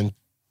 So, and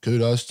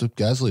kudos to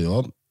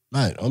Gasly.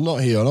 Mate, I'm not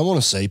here. I don't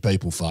want to see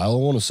people fail. I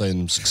want to see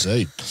them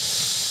succeed.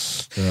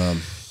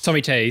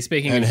 Tommy T,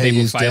 speaking and of people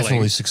he is failing,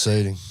 definitely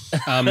succeeding.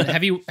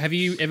 have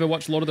you ever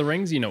watched Lord of the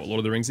Rings? You know what Lord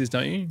of the Rings is,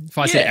 don't you? If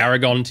I said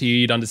Aragon to you,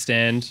 you'd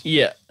understand.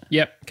 Yeah.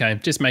 Yep. Okay.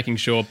 Just making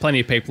sure. Plenty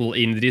of people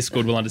in the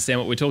Discord will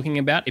understand what we're talking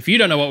about. If you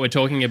don't know what we're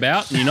talking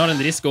about and you're not in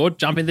the Discord,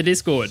 jump in the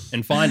Discord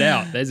and find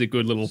out. There's a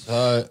good little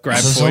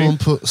grab for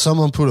you.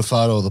 Someone put a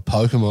photo of the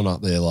Pokemon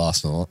up there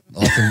last night.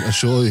 I can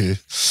assure you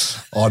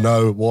I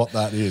know what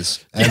that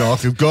is. And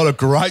I've got a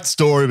great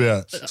story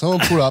about it. Someone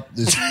put up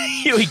this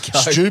Here we go.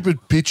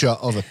 stupid picture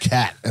of a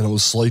cat and it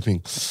was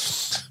sleeping.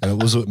 And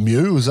it was a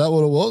Mew. Is that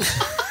what it was?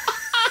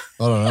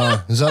 I don't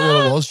know. Is that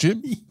what it was,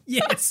 Jim?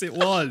 Yes, it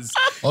was.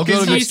 I've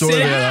got a good story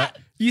about that.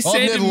 You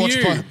said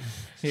Mew.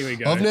 Here we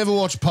go. I've never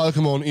watched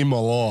Pokemon in my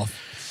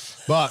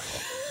life, but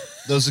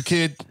there was a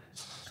kid.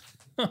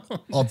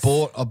 I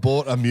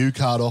bought a Mew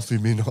card off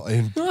him in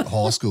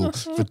high school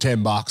for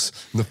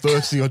 $10, and the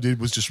first thing I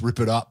did was just rip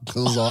it up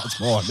because I was like, it's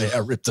mine now. I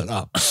ripped it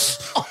up.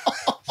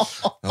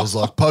 I was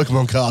like,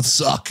 Pokemon cards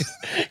suck.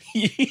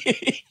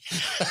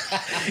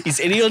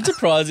 Is anyone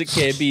surprised that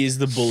Campy is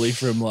the bully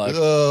from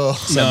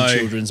some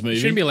children's movie?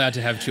 He shouldn't be allowed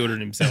to have children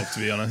himself, to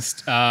be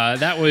honest.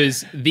 That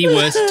was the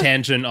worst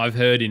tangent I've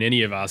heard in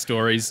any of our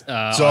stories.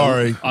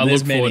 Sorry. I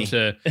look forward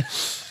to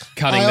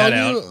cutting that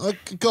out. I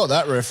got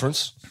that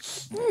reference.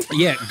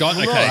 Yeah, got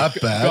okay. Not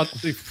that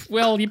bad.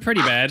 Well, you're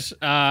pretty bad.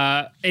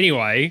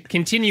 Anyway,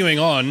 continuing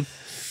on.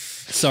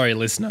 Sorry,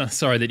 listener.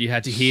 Sorry that you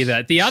had to hear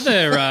that. The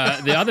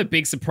other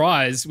big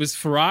surprise was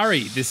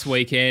Ferrari this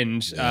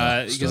weekend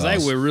because they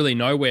were really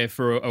nowhere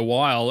for a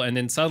while, and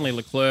then suddenly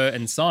Leclerc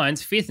and Sainz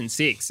 5th and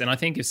 6th. And I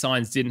think if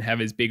Sainz didn't have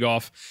his big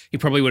off, he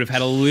probably would have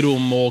had a little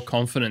more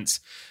confidence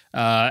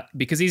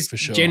because he's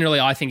generally,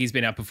 I think he's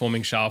been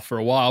outperforming Charles for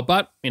a while.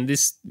 But in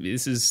this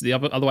is the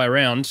other way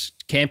around.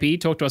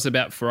 Campy, talk to us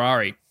about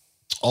Ferrari.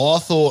 I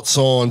thought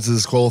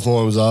Sainz's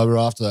qualifying was over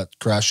after that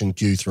crash in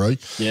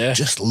Q3. Yeah,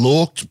 just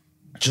looked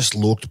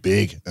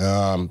big.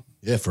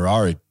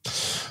 Ferrari.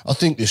 I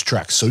think this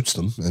track suits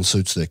them and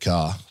suits their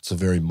car. It's a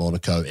very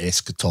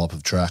Monaco-esque type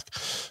of track.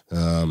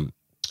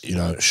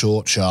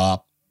 Short,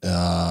 sharp,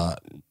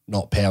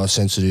 not power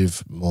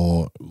sensitive,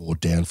 more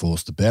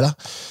downforce the better.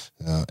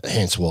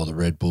 Hence why the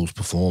Red Bull's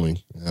performing.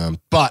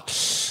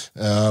 But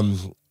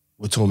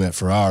we're talking about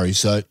Ferrari.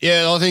 So,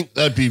 I think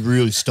they'd be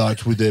really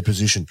stoked with their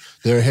position.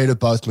 They're ahead of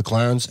both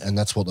McLarens, and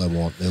that's what they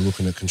want. They're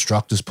looking at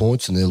constructors'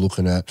 points, and they're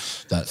looking at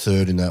that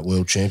third in that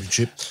World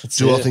Championship.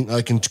 I think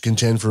they can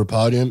contend for a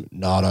podium?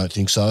 No, I don't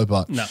think so,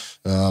 but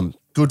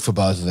good for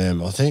both of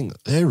them. I think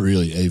they're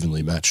really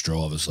evenly matched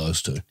drivers,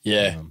 those two.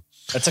 Yeah.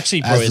 That's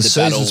actually probably the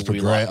battle we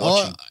like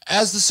watching.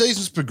 As the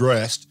season's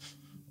progressed,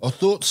 I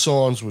thought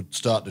Sainz would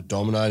start to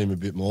dominate him a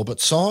bit more, but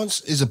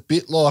Sainz is a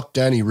bit like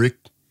Danny Rick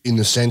in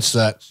the sense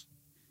that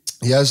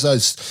he has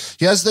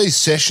these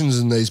sessions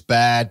and these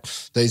bad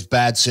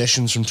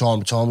sessions from time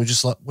to time. We're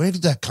just like, where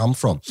did that come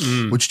from?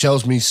 Which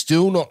tells me he's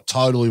still not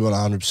totally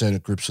 100%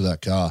 at grips with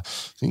that car.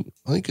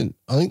 I think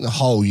the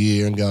whole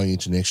year and going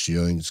into next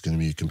year, I think it's going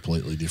to be a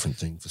completely different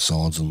thing for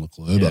Sainz and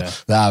Leclerc. Yeah.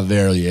 But they are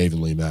very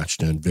evenly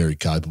matched and very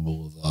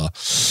capable of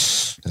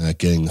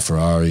getting the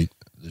Ferrari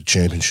the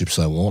championships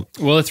they want.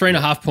 Well, the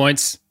 3.5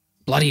 points.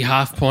 Bloody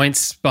half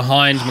points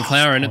behind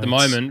McLaren at the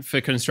moment for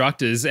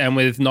constructors, and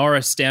with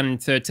Norris down in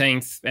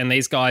 13th and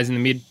these guys in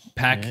the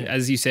mid-pack,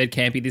 as you said,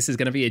 Campy, this is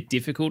going to be a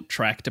difficult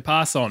track to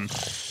pass on.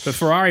 But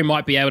Ferrari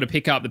might be able to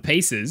pick up the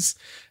pieces.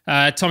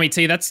 Tommy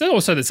T, that's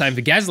also the same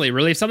for Gasly,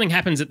 really. If something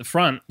happens at the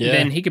front,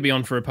 then he could be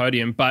on for a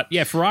podium. But,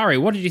 Ferrari,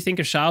 what did you think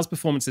of Charles'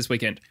 performance this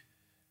weekend?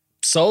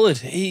 solid.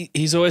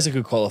 He's always a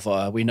good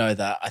qualifier. We know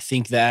that. I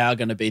think they are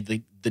going to be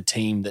the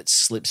team that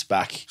slips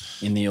back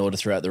in the order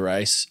throughout the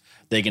race.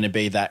 They're going to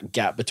be that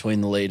gap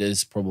between the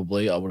leaders,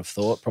 probably, I would have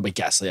thought. Probably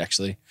Gasly,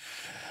 actually.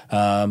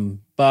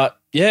 But,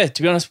 yeah,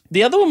 to be honest,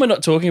 the other one we're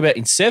not talking about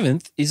in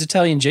 7th is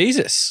Italian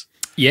Jesus.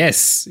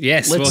 Yes.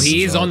 Well,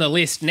 he is on the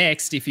list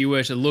next if you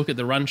were to look at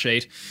the run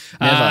sheet.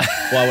 Never.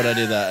 Why would I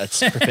do that? It's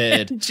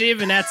prepared.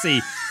 Giovinazzi.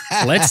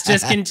 Let's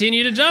just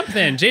continue to jump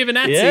then.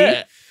 Giovinazzi.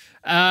 Yeah.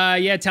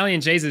 Italian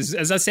Jesus.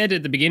 As I said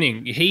at the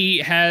beginning, he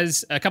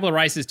has a couple of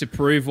races to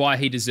prove why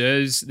he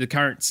deserves the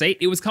current seat.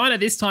 It was kind of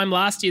this time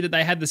last year that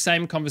they had the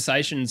same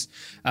conversations,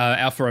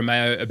 Alfa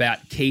Romeo,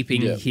 about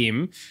keeping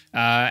him.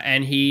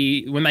 And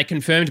when they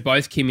confirmed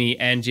both Kimi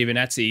and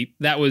Giovinazzi,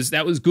 that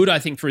was good, I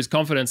think, for his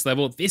confidence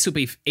level. This will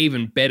be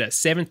even better.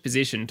 7th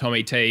position,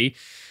 Tommy T.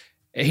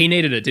 He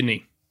needed it, didn't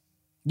he?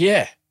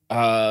 Yeah.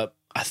 I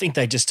think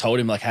they just told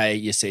him, like, hey,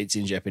 your seat's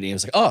in jeopardy. He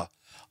was like, oh,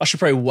 I should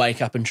probably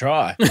wake up and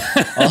try.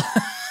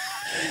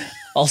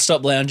 I'll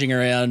stop lounging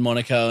around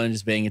Monaco and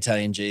just being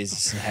Italian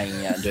Jesus and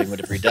hanging out and doing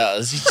whatever he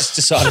does. He just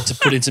decided to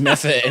put in some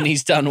effort and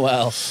he's done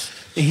well.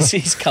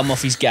 He's come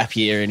off his gap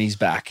year and he's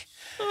back,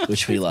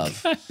 which we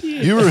love.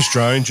 You were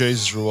Australian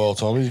Jesus for a while,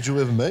 Tommy. Did you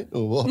ever meet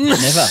or what?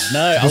 Never.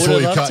 No, I would Before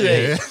have you loved cut to. your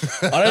hair.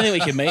 I don't think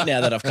we can meet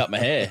now that I've cut my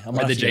hair. I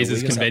might At the have to get a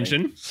Jesus wig or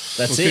convention.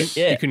 something. That's it.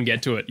 Yeah. You couldn't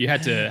get to it. You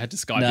had to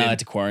Skype No, in. I had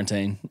to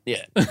quarantine.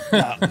 Yeah.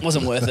 No, it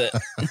wasn't worth it.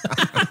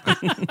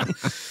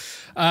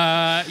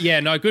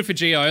 Good for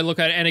Gio. Look,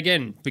 and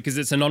again, because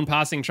it's a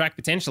non-passing track,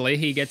 potentially,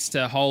 he gets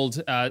to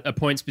hold a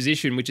points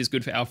position, which is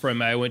good for Alfa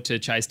Romeo to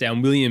chase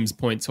down Williams'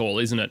 points haul,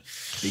 isn't it?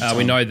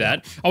 We know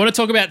that. I want to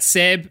talk about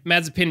Seb,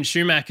 Mazepin,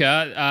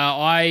 Schumacher.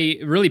 I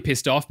really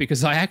pissed off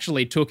because I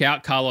actually took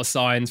out Carlos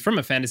Sainz from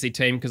a fantasy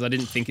team because I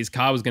didn't think his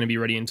car was going to be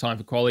ready in time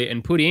for quali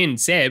and put in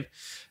Seb.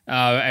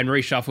 And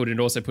reshuffled and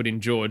also put in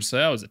George. So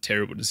that was a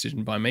terrible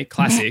decision by me.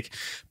 Classic.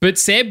 But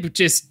Seb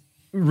just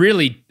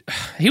really,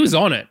 he was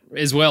on it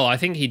as well. I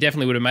think he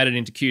definitely would have made it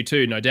into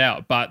Q2, no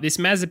doubt. But this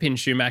Mazepin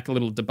Schumacher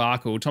little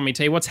debacle, Tommy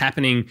T, what's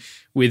happening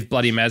with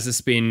bloody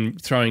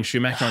Mazepin throwing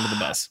Schumacher under the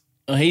bus?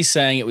 Well, he's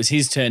saying it was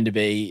his turn to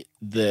be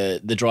the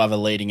driver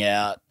leading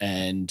out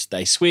and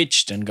they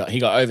switched and he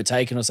got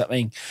overtaken or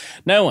something.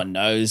 No one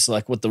knows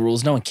what the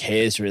rules. No one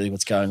cares really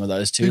what's going on with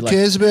those two. Who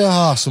cares about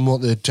Haas and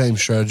what their team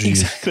strategy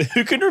is? Exactly.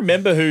 Who can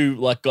remember who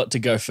got to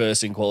go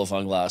first in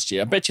qualifying last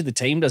year? I bet you the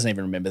team doesn't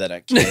even remember. They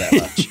don't care that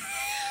much.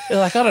 They're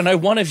like, I don't know,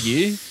 one of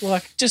you,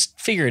 just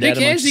figure it out.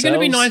 Who cares? You're going to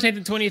be 19th yourselves.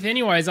 and 20th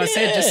anyway. As I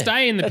said, just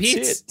stay in the that's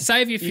pits. it.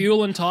 Save your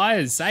fuel and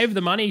tyres. Save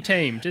the money,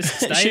 team. Just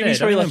stay there. Schumacher's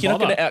probably Don't like, you're not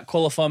even going to bother.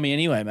 out-qualify me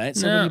anyway, mate.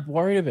 So what are you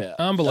worried about?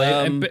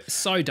 Unbelievable. But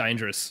so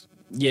dangerous.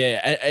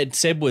 Yeah, and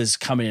Seb was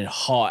coming in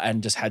hot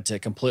and just had to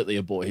completely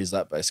abort his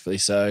lap, basically.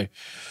 So,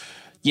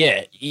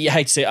 yeah, you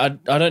hate to say, I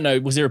don't know,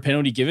 was there a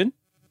penalty given?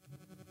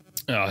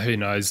 Oh, who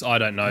knows? I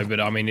don't know,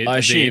 but I mean, I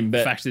assume,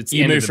 but fact it's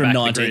you end of move the from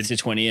back of the 19th to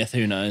 20th,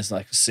 who knows?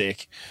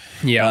 Sick.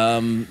 Yeah.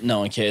 No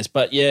one cares.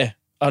 But yeah,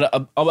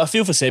 I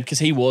feel for Seb because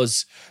he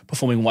was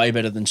performing way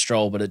better than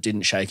Stroll, but it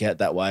didn't shake out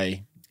that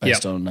way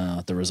based on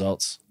the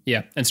results.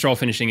 Yeah, and Stroll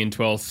finishing in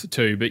 12th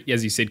too. But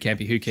as you said,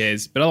 Campy, who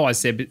cares? But otherwise,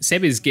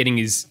 Seb is getting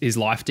his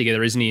life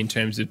together, isn't he, in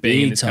terms of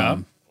being in this car?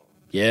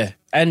 Yeah,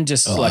 and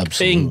just absolutely.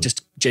 being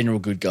just general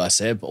good guy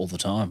Seb all the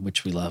time,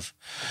 which we love.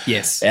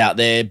 Yes. Out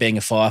there being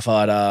a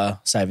firefighter,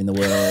 saving the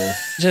world.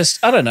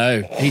 Just, I don't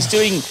know. He's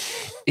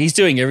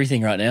doing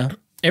everything right now.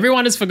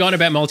 Everyone has forgotten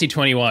about Multi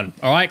 21.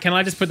 All right, can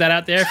I just put that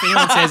out there? If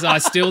anyone says I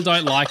still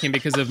don't like him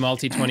because of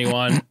Multi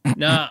 21,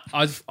 nah,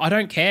 I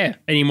don't care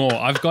anymore.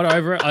 I've got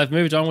over it. I've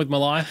moved on with my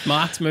life.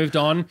 Mark's moved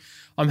on.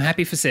 I'm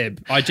happy for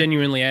Seb. I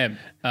genuinely am.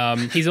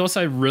 He's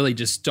also really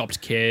just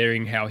stopped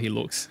caring how he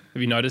looks.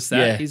 Have you noticed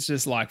that? Yeah. He's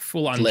just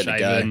full Let it go.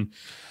 unshaven,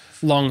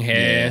 long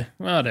hair,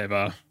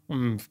 whatever.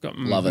 I'm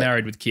Love it.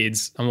 married with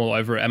kids. I'm all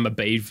over it. I'm a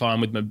bee, fine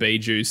with my bee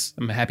juice.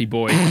 I'm a happy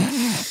boy.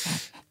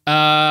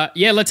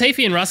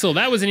 Latifi and Russell,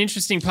 that was an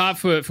interesting part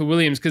for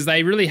Williams because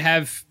they really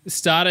have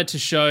started to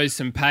show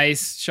some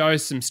pace, show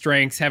some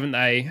strengths, haven't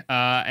they?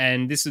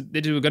 And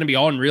they're going to be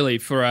on really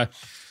for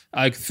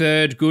a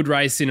third good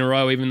race in a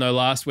row, even though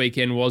last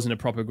weekend wasn't a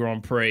proper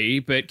Grand Prix.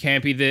 But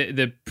Campy,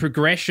 the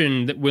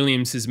progression that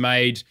Williams has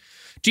made,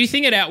 do you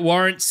think it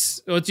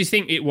warrants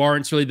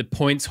really the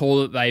points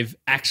haul that they've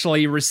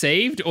actually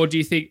received? Or do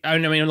you think,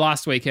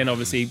 last weekend,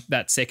 obviously,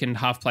 that second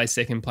place,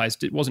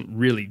 it wasn't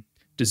really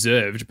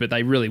deserved, but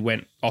they really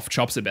went off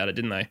chops about it,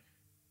 didn't they?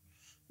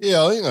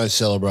 Yeah, I think they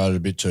celebrated a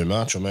bit too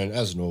much. I mean,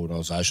 as an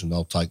organisation,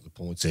 they'll take the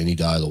points any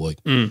day of the week.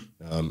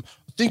 I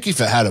think if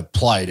it had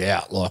played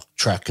out like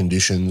track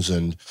conditions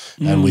and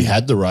we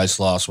had the race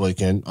last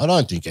weekend, I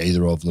don't think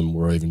either of them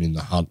were even in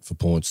the hunt for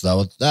points.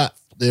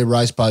 Their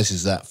race pace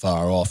is that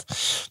far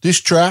off.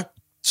 This track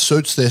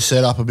suits their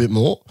setup a bit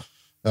more.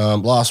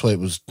 Last week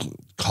was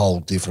a whole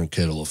different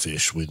kettle of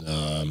fish with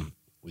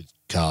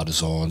car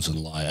designs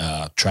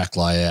and track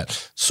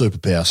layout, super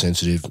power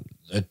sensitive.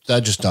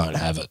 They just don't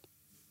have it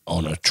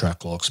on a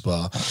track like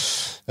Spa.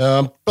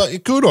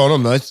 But good on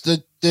them, mate.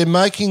 They're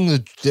making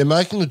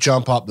the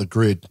jump up the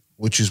grid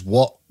which is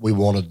what we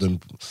wanted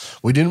them.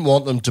 We didn't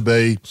want them to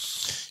be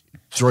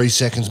 3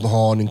 seconds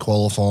behind in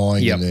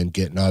qualifying and then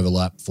getting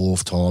overlapped 4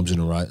 times in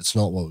a race. It's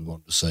not what we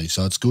wanted to see.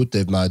 So it's good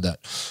they've made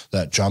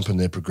that jump in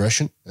their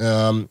progression.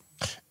 And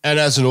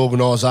as an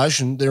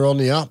organisation, they're on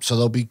the up, so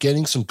they'll be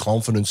getting some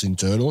confidence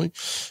internally,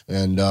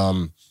 and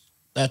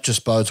that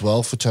just bodes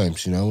well for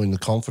teams. When the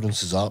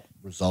confidence is up,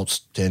 results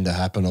tend to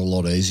happen a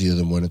lot easier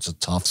than when it's a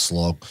tough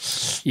slog.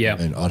 Yeah.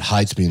 And I'd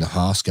hate to be in the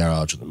Haas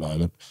garage at the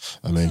moment.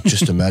 I mean,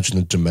 just imagine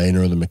the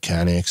demeanour of the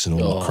mechanics and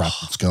all the crap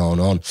that's going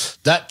on.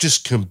 That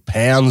just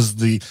compounds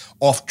the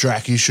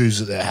off-track issues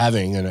that they're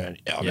having. And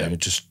it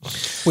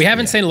just... We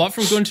haven't seen a lot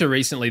from Gunter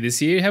recently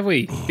this year, have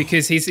we?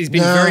 Because he's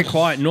been very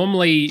quiet.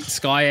 Normally,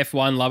 Sky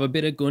F1 love a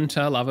bit of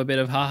Gunter, love a bit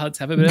of Haas,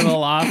 have a bit of a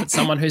laugh at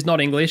someone who's not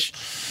English.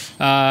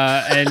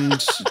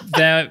 And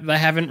they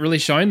haven't really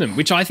shown them,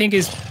 which I think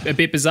is a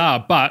bit bizarre.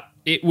 But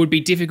it would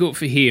be difficult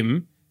for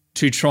him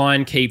to try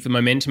and keep the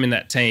momentum in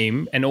that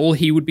team. And all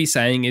he would be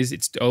saying is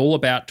it's all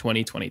about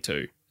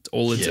 2022. It's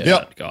all it's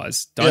about,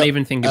 guys. Don't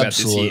even think about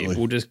this year.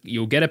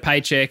 You'll get a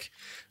paycheck.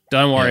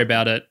 Don't worry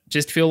about it.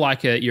 Just feel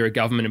like you're a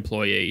government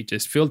employee.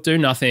 Just do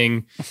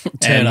nothing.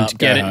 Turn up,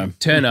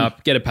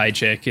 get a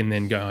paycheck, and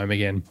then go home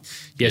again.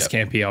 Yes,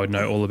 Campy, I would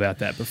know all about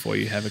that before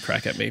you have a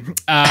crack at me.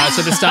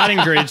 So the starting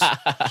grid,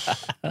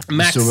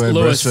 Max,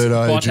 Lewis,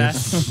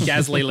 Bottas,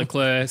 Gasly,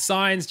 Leclerc,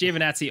 Sainz,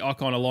 Giovinazzi,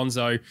 Ocon,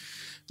 Alonso,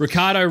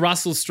 Ricciardo,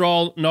 Russell,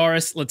 Stroll,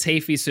 Norris,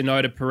 Latifi,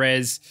 Tsunoda,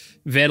 Perez,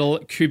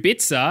 Vettel,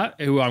 Kubica,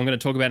 who I'm going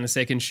to talk about in a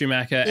second,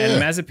 Schumacher,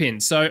 and Mazepin.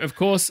 So, of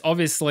course,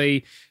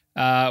 obviously...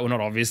 well,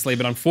 not obviously,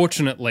 but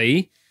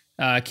unfortunately,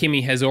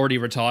 Kimi has already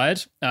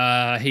retired.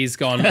 He's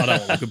gone, I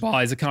don't want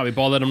goodbyes. I can't be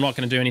bothered. I'm not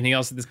going to do anything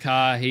else with this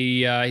car.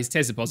 He's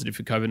tested positive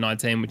for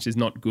COVID-19, which is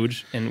not good,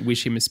 and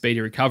wish him a speedy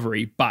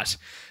recovery. But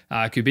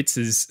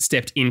Kubica's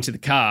stepped into the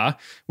car,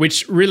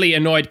 which really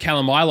annoyed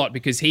Callum Ilott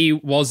because he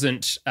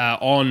wasn't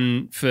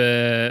on for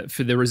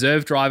the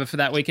reserve driver for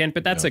that weekend.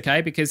 But that's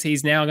okay because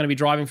he's now going to be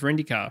driving for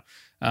IndyCar.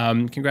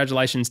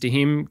 Congratulations to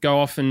him. Go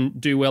off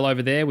and do well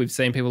over there. We've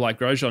seen people like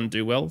Grosjean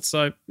do well.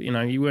 So,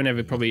 you weren't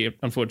ever probably,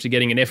 unfortunately,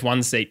 getting an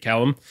F1 seat,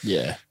 Callum.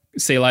 Yeah.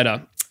 See you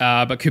later.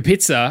 But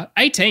Kubica,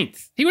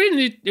 18th.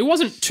 It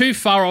wasn't too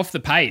far off the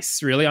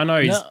pace, really. I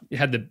know he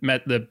had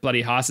the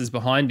bloody Haas's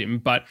behind him,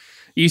 but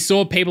you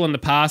saw people in the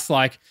past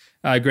like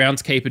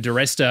groundskeeper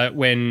DeResta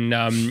when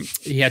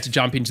he had to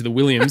jump into the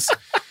Williams.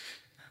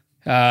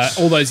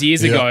 All those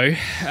years ago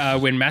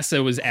when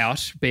Massa was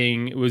out,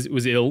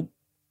 was ill.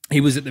 He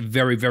was at the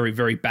very, very,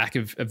 very back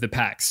of the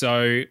pack.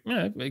 So,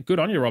 good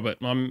on you, Robert.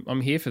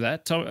 I'm here for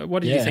that.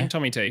 What did you think,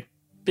 Tommy T?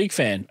 Big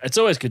fan. It's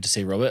always good to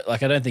see Robert.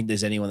 Like, I don't think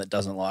there's anyone that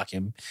doesn't like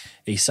him.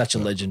 He's such a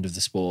legend of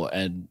the sport.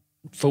 And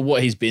for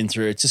what he's been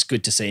through, it's just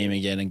good to see him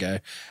again and go,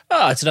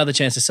 it's another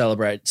chance to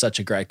celebrate such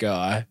a great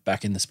guy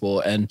back in the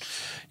sport. And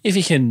if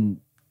he can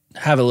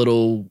have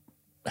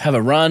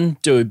a run,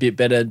 do a bit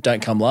better,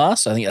 don't come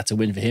last, I think that's a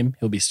win for him.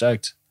 He'll be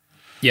stoked.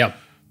 Yeah.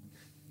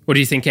 What do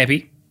you think,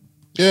 Cappy?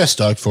 Yeah,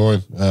 stoked for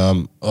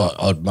him.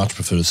 I'd much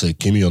prefer to see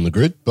Kimi on the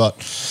grid, but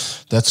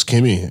that's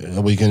Kimi.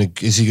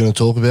 Is he going to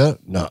talk about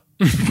it? No.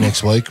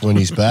 Next week when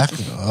he's back.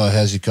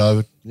 How's your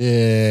COVID?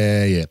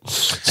 Yeah.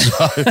 So,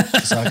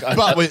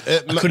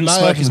 I couldn't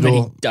smoke as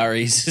many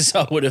durries as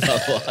I would have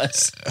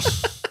otherwise.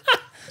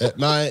 It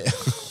may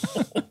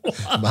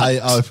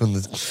open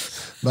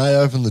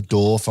the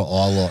door for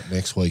Ilott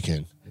next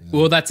weekend.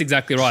 Well, that's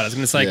exactly right. I was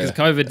going to say, because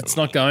COVID, it's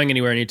not going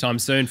anywhere anytime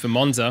soon for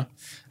Monza.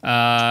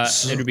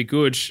 It'll be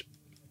good.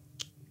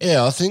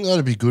 Yeah, I think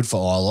that'd be good for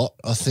Ilott.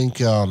 I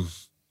think,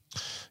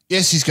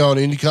 yes, he's going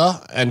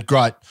IndyCar and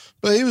great,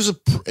 but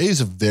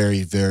he's a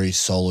very, very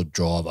solid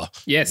driver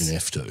in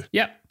F2.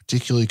 Yeah.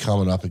 Particularly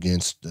coming up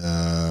against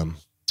Mick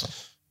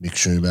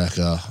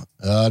Schumacher.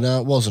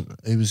 No, it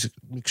wasn't.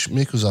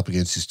 Mick was up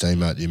against his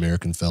teammate, the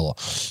American fella.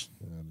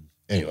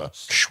 Anyway,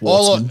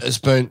 Ilott has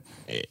been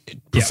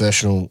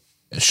professional.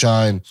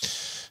 Shane,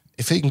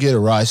 if he can get a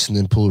race and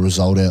then pull a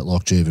result out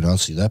like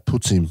Giovinazzi, that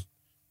puts him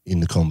in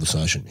the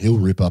conversation. He'll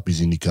rip up his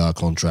IndyCar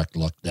contract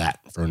like that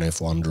for an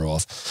F1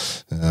 drive.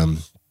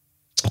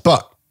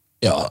 But,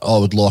 I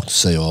would like to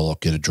see Ilott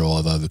get a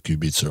drive over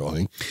Kubica, I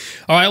think.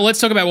 All right,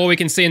 let's talk about what we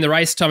can see in the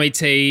race, Tommy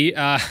T.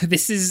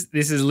 This is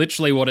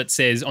literally what it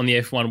says on the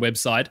F1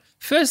 website.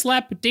 First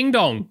lap, ding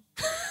dong.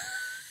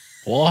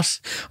 What?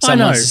 I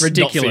know,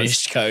 ridiculous. Not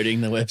finished coding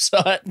the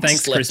website.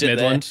 Thanks, Chris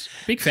Medland.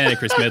 Big fan of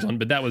Chris Medland,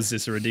 but that was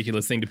just a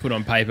ridiculous thing to put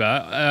on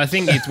paper. I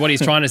think what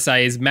he's trying to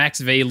say is Max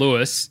v.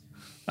 Lewis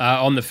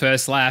on the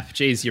first lap.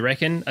 Geez, you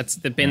reckon? That's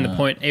been the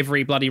point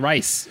every bloody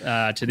race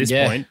to this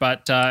point.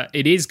 But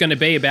it is going to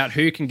be about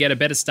who can get a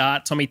better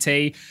start. Tommy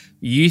T,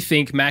 you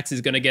think Max is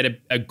going to get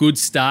a good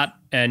start,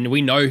 and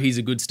we know he's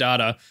a good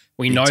starter.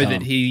 We know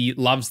that he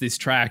loves this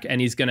track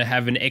and he's going to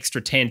have an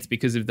extra 10th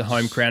because of the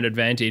home crowd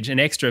advantage, an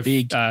extra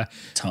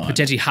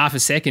potentially half a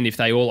second if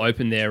they all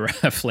open their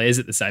flares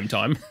at the same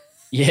time.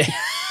 Yeah.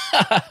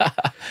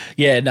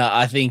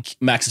 I think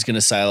Max is going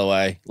to sail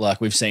away like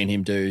we've seen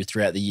him do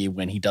throughout the year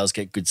when he does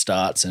get good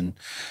starts and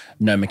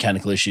no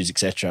mechanical issues,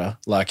 etc.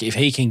 Like if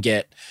he can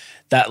get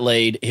that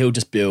lead, he'll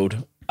just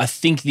build. I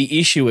think the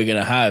issue we're going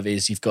to have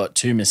is you've got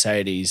two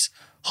Mercedes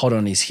hot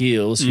on his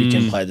heels who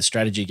can play the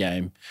strategy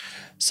game.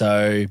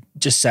 So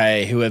just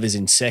say whoever's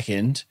in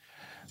second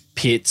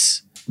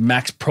pits,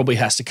 Max probably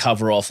has to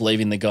cover off,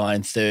 leaving the guy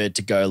in third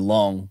to go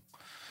long,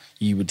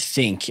 you would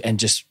think, and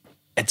just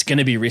it's going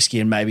to be risky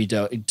and maybe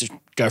just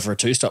go for a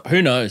two-stop.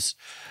 Who knows?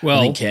 Well,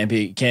 I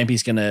think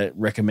Campy's going to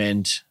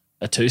recommend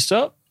a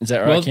two-stop. Is that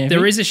right, well, Campy?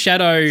 there is a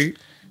shadow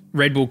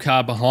Red Bull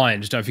car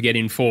behind, don't forget,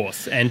 in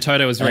fourth. And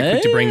Toto was very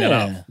quick to bring that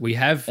up. We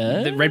have,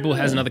 the Red Bull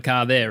has another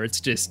car there. It's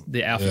just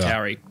the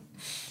AlphaTauri.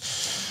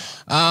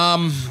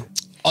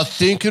 I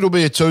think it'll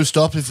be a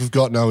two-stop if we've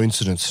got no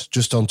incidents,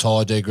 just on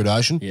tyre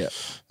degradation. Yeah.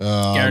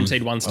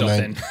 Guaranteed one stop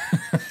then.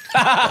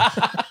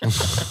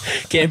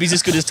 Campy's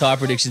as good as tyre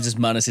predictions as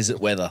Manus is at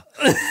weather.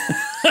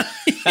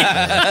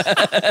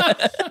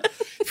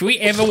 If we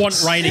ever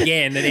want rain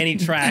again at any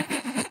track,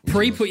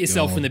 put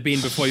yourself in the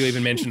bin before you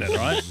even mention it,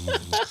 right?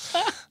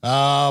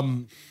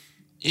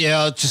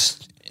 Yeah,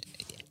 just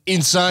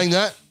in saying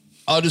that,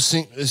 I just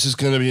think this is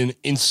going to be an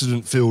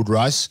incident-filled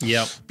race.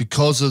 Yep.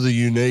 Because of the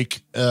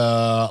unique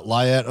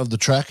layout of the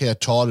track, how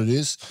tight it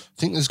is. I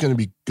think there's going to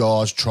be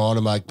guys trying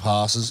to make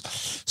passes,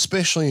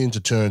 especially into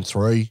turn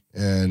 3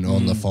 and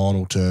on the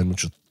final turn,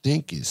 which I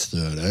think is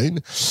 13,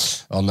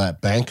 on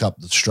that bank up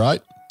the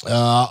straight.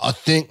 I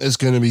think there's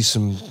going to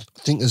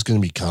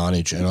be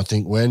carnage, and I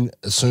think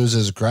as soon as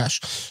there's a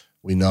crash,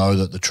 we know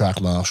that the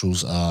track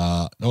marshals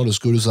are not as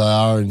good as they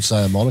are in,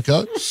 say,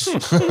 Monaco. Say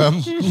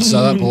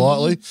that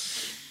politely.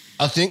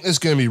 I think there's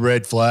going to be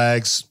red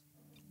flags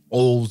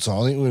all the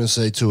time. I think we're going to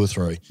see 2 or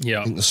 3. Yeah.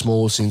 I think the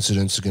smallest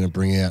incidents are going to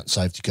bring out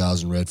safety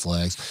cars and red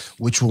flags,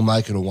 which will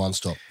make it a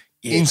one-stop.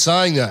 Yeah. In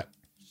saying that,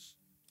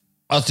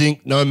 I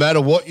think no matter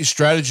what your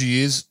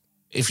strategy is,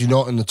 if you're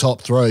not in the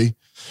top 3,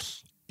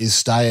 is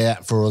stay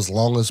out for as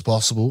long as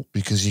possible,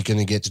 because you're going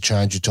to get to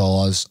change your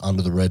tyres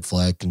under the red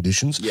flag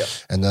conditions,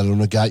 and that'll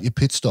negate your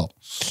pit stop.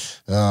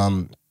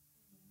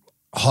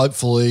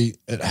 Hopefully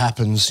it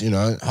happens,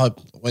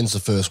 when's the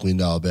first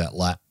window? About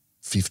lap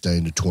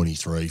 15 to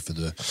 23 for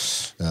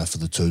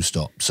the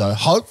two-stop. So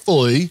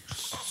hopefully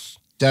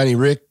Danny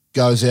Rick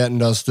goes out and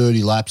does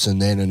 30 laps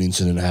and then an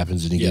incident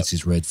happens and he gets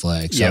his red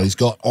flag. So he's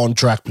got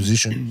on-track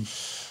position.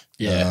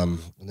 And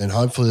then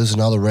hopefully there's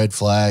another red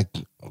flag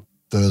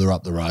further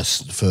up the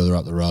race, further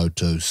up the road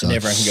too. So and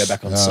everyone can go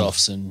back on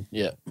softs and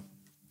I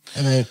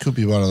mean, it could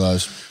be one of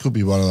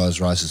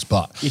those races,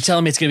 but you're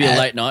telling me it's going to be a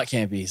late night,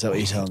 Campy? Is that what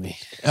you're telling me?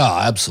 Oh,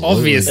 absolutely.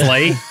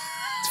 Obviously.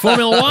 It's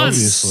Formula One.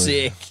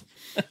 Obviously. Sick.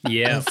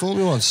 Yeah.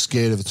 Formula One's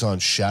scared of its own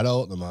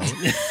shadow at the moment.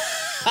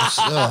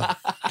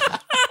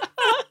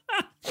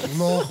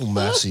 Michael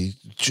Massey,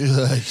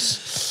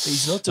 jeez.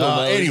 He's not doing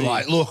well.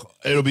 Anyway, look,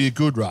 it'll be a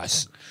good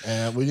race.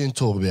 We didn't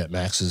talk about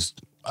Max's.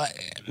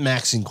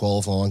 Max in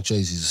qualifying,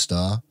 geez, he's a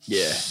star.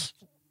 Yeah.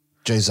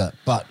 Geez,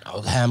 but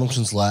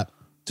Hamilton's lap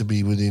to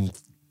be within,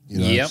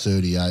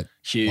 38,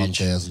 huge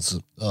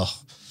 1,000. Oh,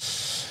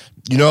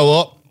 you know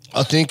what?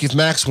 I think if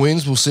Max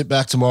wins, we'll sit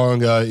back tomorrow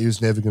and go, he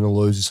was never going to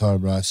lose his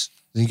home race.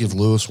 I think if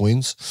Lewis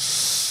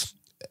wins,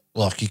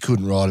 he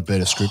couldn't write a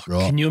better script,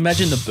 right? Can you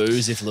imagine the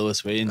boos if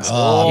Lewis wins?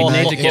 He'd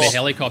need to get a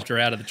helicopter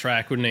out of the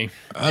track, wouldn't he?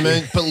 I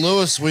mean, but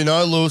we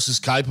know Lewis is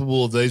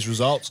capable of these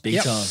results.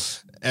 Big time.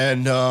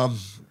 And,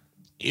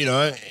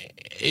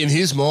 in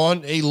his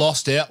mind, he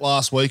lost out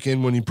last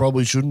weekend when he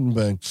probably shouldn't have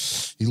been.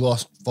 He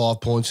lost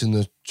 5 points in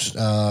the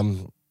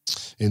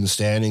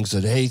standings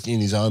that he, in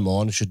his own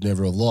mind, should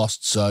never have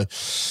lost. So,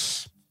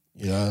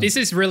 this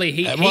is really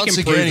he once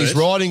can again prove he's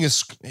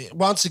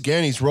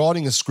it.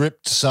 writing a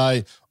script to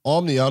say,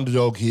 I'm the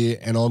underdog here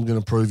and I'm going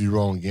to prove you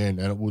wrong again.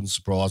 And it wouldn't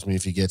surprise me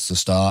if he gets the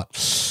start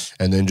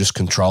and then just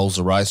controls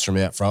the race from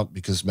out front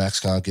because Max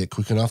can't get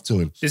quick enough to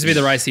him. This will be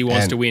the race he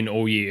wants to win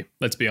all year,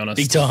 let's be honest.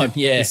 Big time,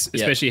 yeah.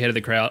 Especially ahead of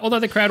the crowd. Although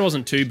the crowd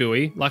wasn't too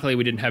buoy. Luckily,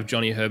 we didn't have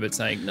Johnny Herbert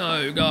saying,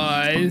 no,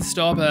 guys,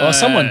 stop it. Well,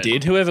 someone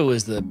did. Whoever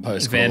was the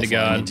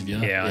Vandergaard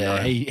interviewer. Yeah, I know.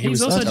 He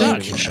was also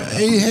Dutch.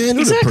 He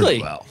handled it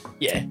pretty well.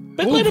 Yeah.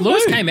 But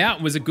Lewis came out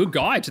and was a good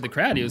guy to the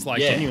crowd. He was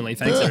like, genuinely,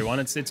 thanks everyone.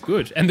 It's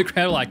good. And the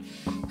crowd were like,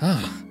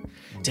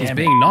 he's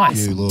being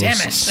nice. You, Damn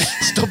it.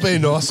 Stop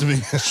being nice to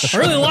me. I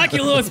really like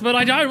you, Lewis, but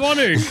I don't want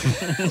to.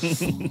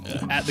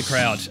 At the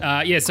crowd.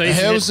 So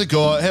how was the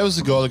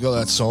guy that got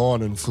that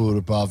sign and flew it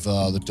above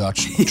the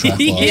Dutch track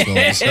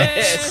last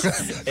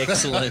night?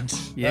 Excellent.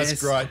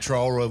 That's great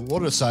troll. What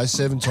did I say?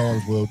 7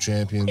 times world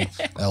champion,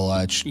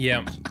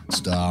 LH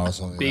star or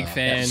something. Big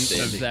fan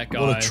of that guy.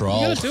 What a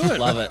troll. You got to do it.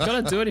 Love it.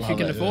 Got to do it if you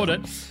can afford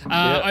it.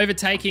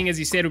 Overtaking, as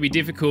you said, will be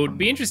difficult.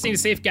 Be interesting to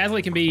see if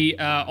Gasly can be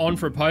on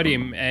for a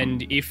podium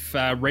and if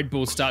Red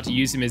Bull start to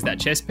use him as that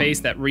chess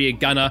piece, that rear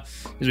gunner,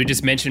 as we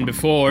just mentioned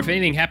before. If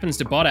anything happens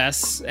to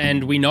Bottas,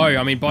 and we know,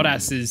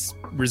 Bottas is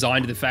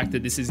resigned to the fact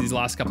that this is his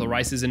last couple of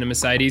races in a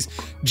Mercedes.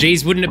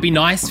 Geez, wouldn't it be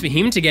nice for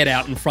him to get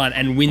out in front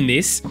and win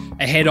this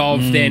ahead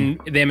of then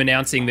them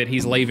announcing that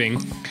he's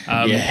leaving?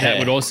 That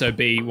would also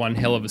be one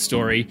hell of a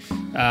story.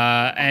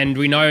 And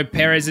we know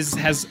Perez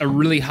has a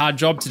really hard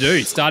job to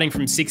do, starting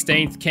from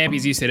 16th. Campy,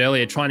 as you said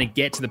earlier, trying to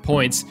get to the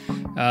points.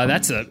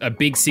 That's a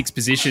big 6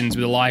 positions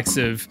with the likes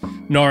of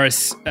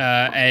Norris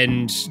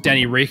and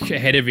Danny Rick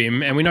ahead of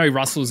him. And we know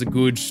Russell's a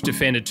good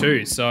defender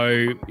too.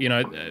 So,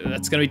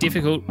 that's going to be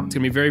difficult. It's going to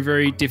be very,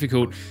 very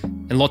difficult.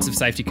 And lots of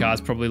safety cars,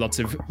 probably lots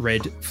of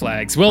red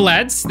flags. Well,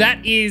 lads,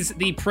 that is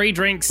the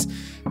pre-drinks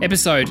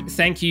episode.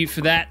 Thank you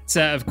for that.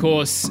 Of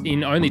course,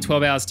 in only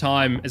 12 hours'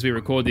 time as we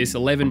record this,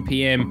 11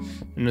 p.m.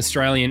 in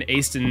Australian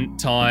Eastern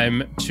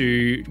time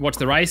to watch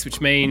the race,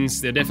 which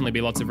means there'll definitely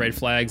be lots of red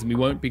flags and we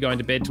won't be going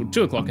to bed till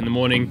 2 o'clock in the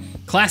morning.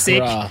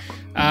 Classic.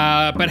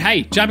 But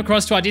hey, jump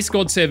across to our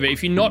Discord server.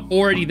 If you're not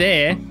already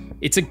there,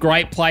 it's a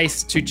great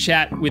place to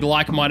chat with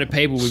like-minded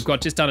people. We've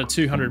got just under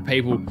 200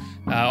 people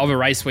of a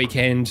race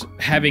weekend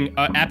having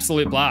an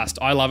absolute blast.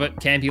 I love it.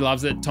 Campy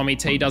loves it. Tommy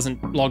T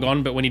doesn't log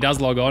on, but when he does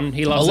log on,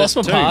 he loves it. I lost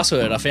my too.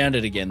 password. I found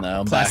it again,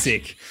 though. I'm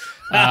Classic.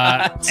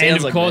 Back.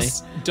 And of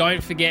course,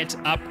 don't forget to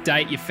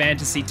update your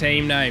fantasy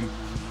team name.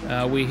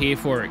 We're here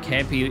for it.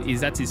 Campy,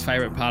 that's his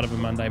favourite part of a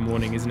Monday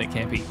morning, isn't it,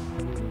 Campy?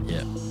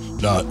 Yeah.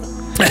 No.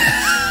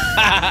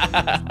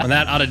 On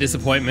that utter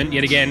disappointment,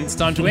 yet again, it's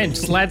time to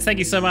end. Lads, thank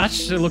you so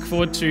much. I look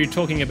forward to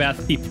talking about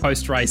the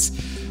post-race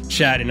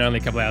chat in only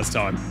a couple of hours'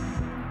 time.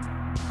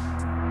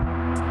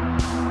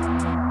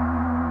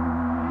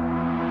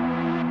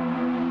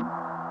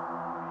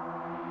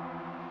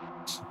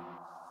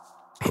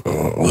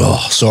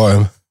 Oh,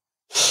 sorry.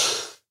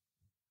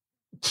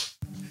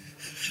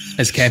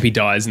 As Campy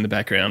dies in the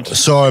background.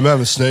 Sorry, I'm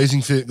having a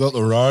sneezing fit. Got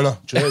the Rona.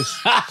 Jeez.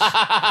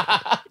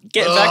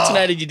 Get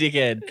vaccinated, you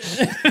dickhead.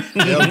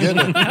 Yeah, I'm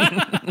getting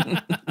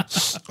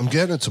it. I'm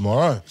getting it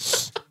tomorrow.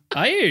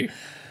 Are you?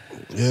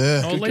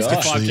 Yeah. Well, at least the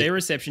 5G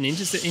reception,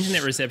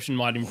 internet reception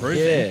might improve.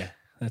 Yeah,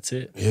 that's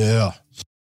it. Yeah.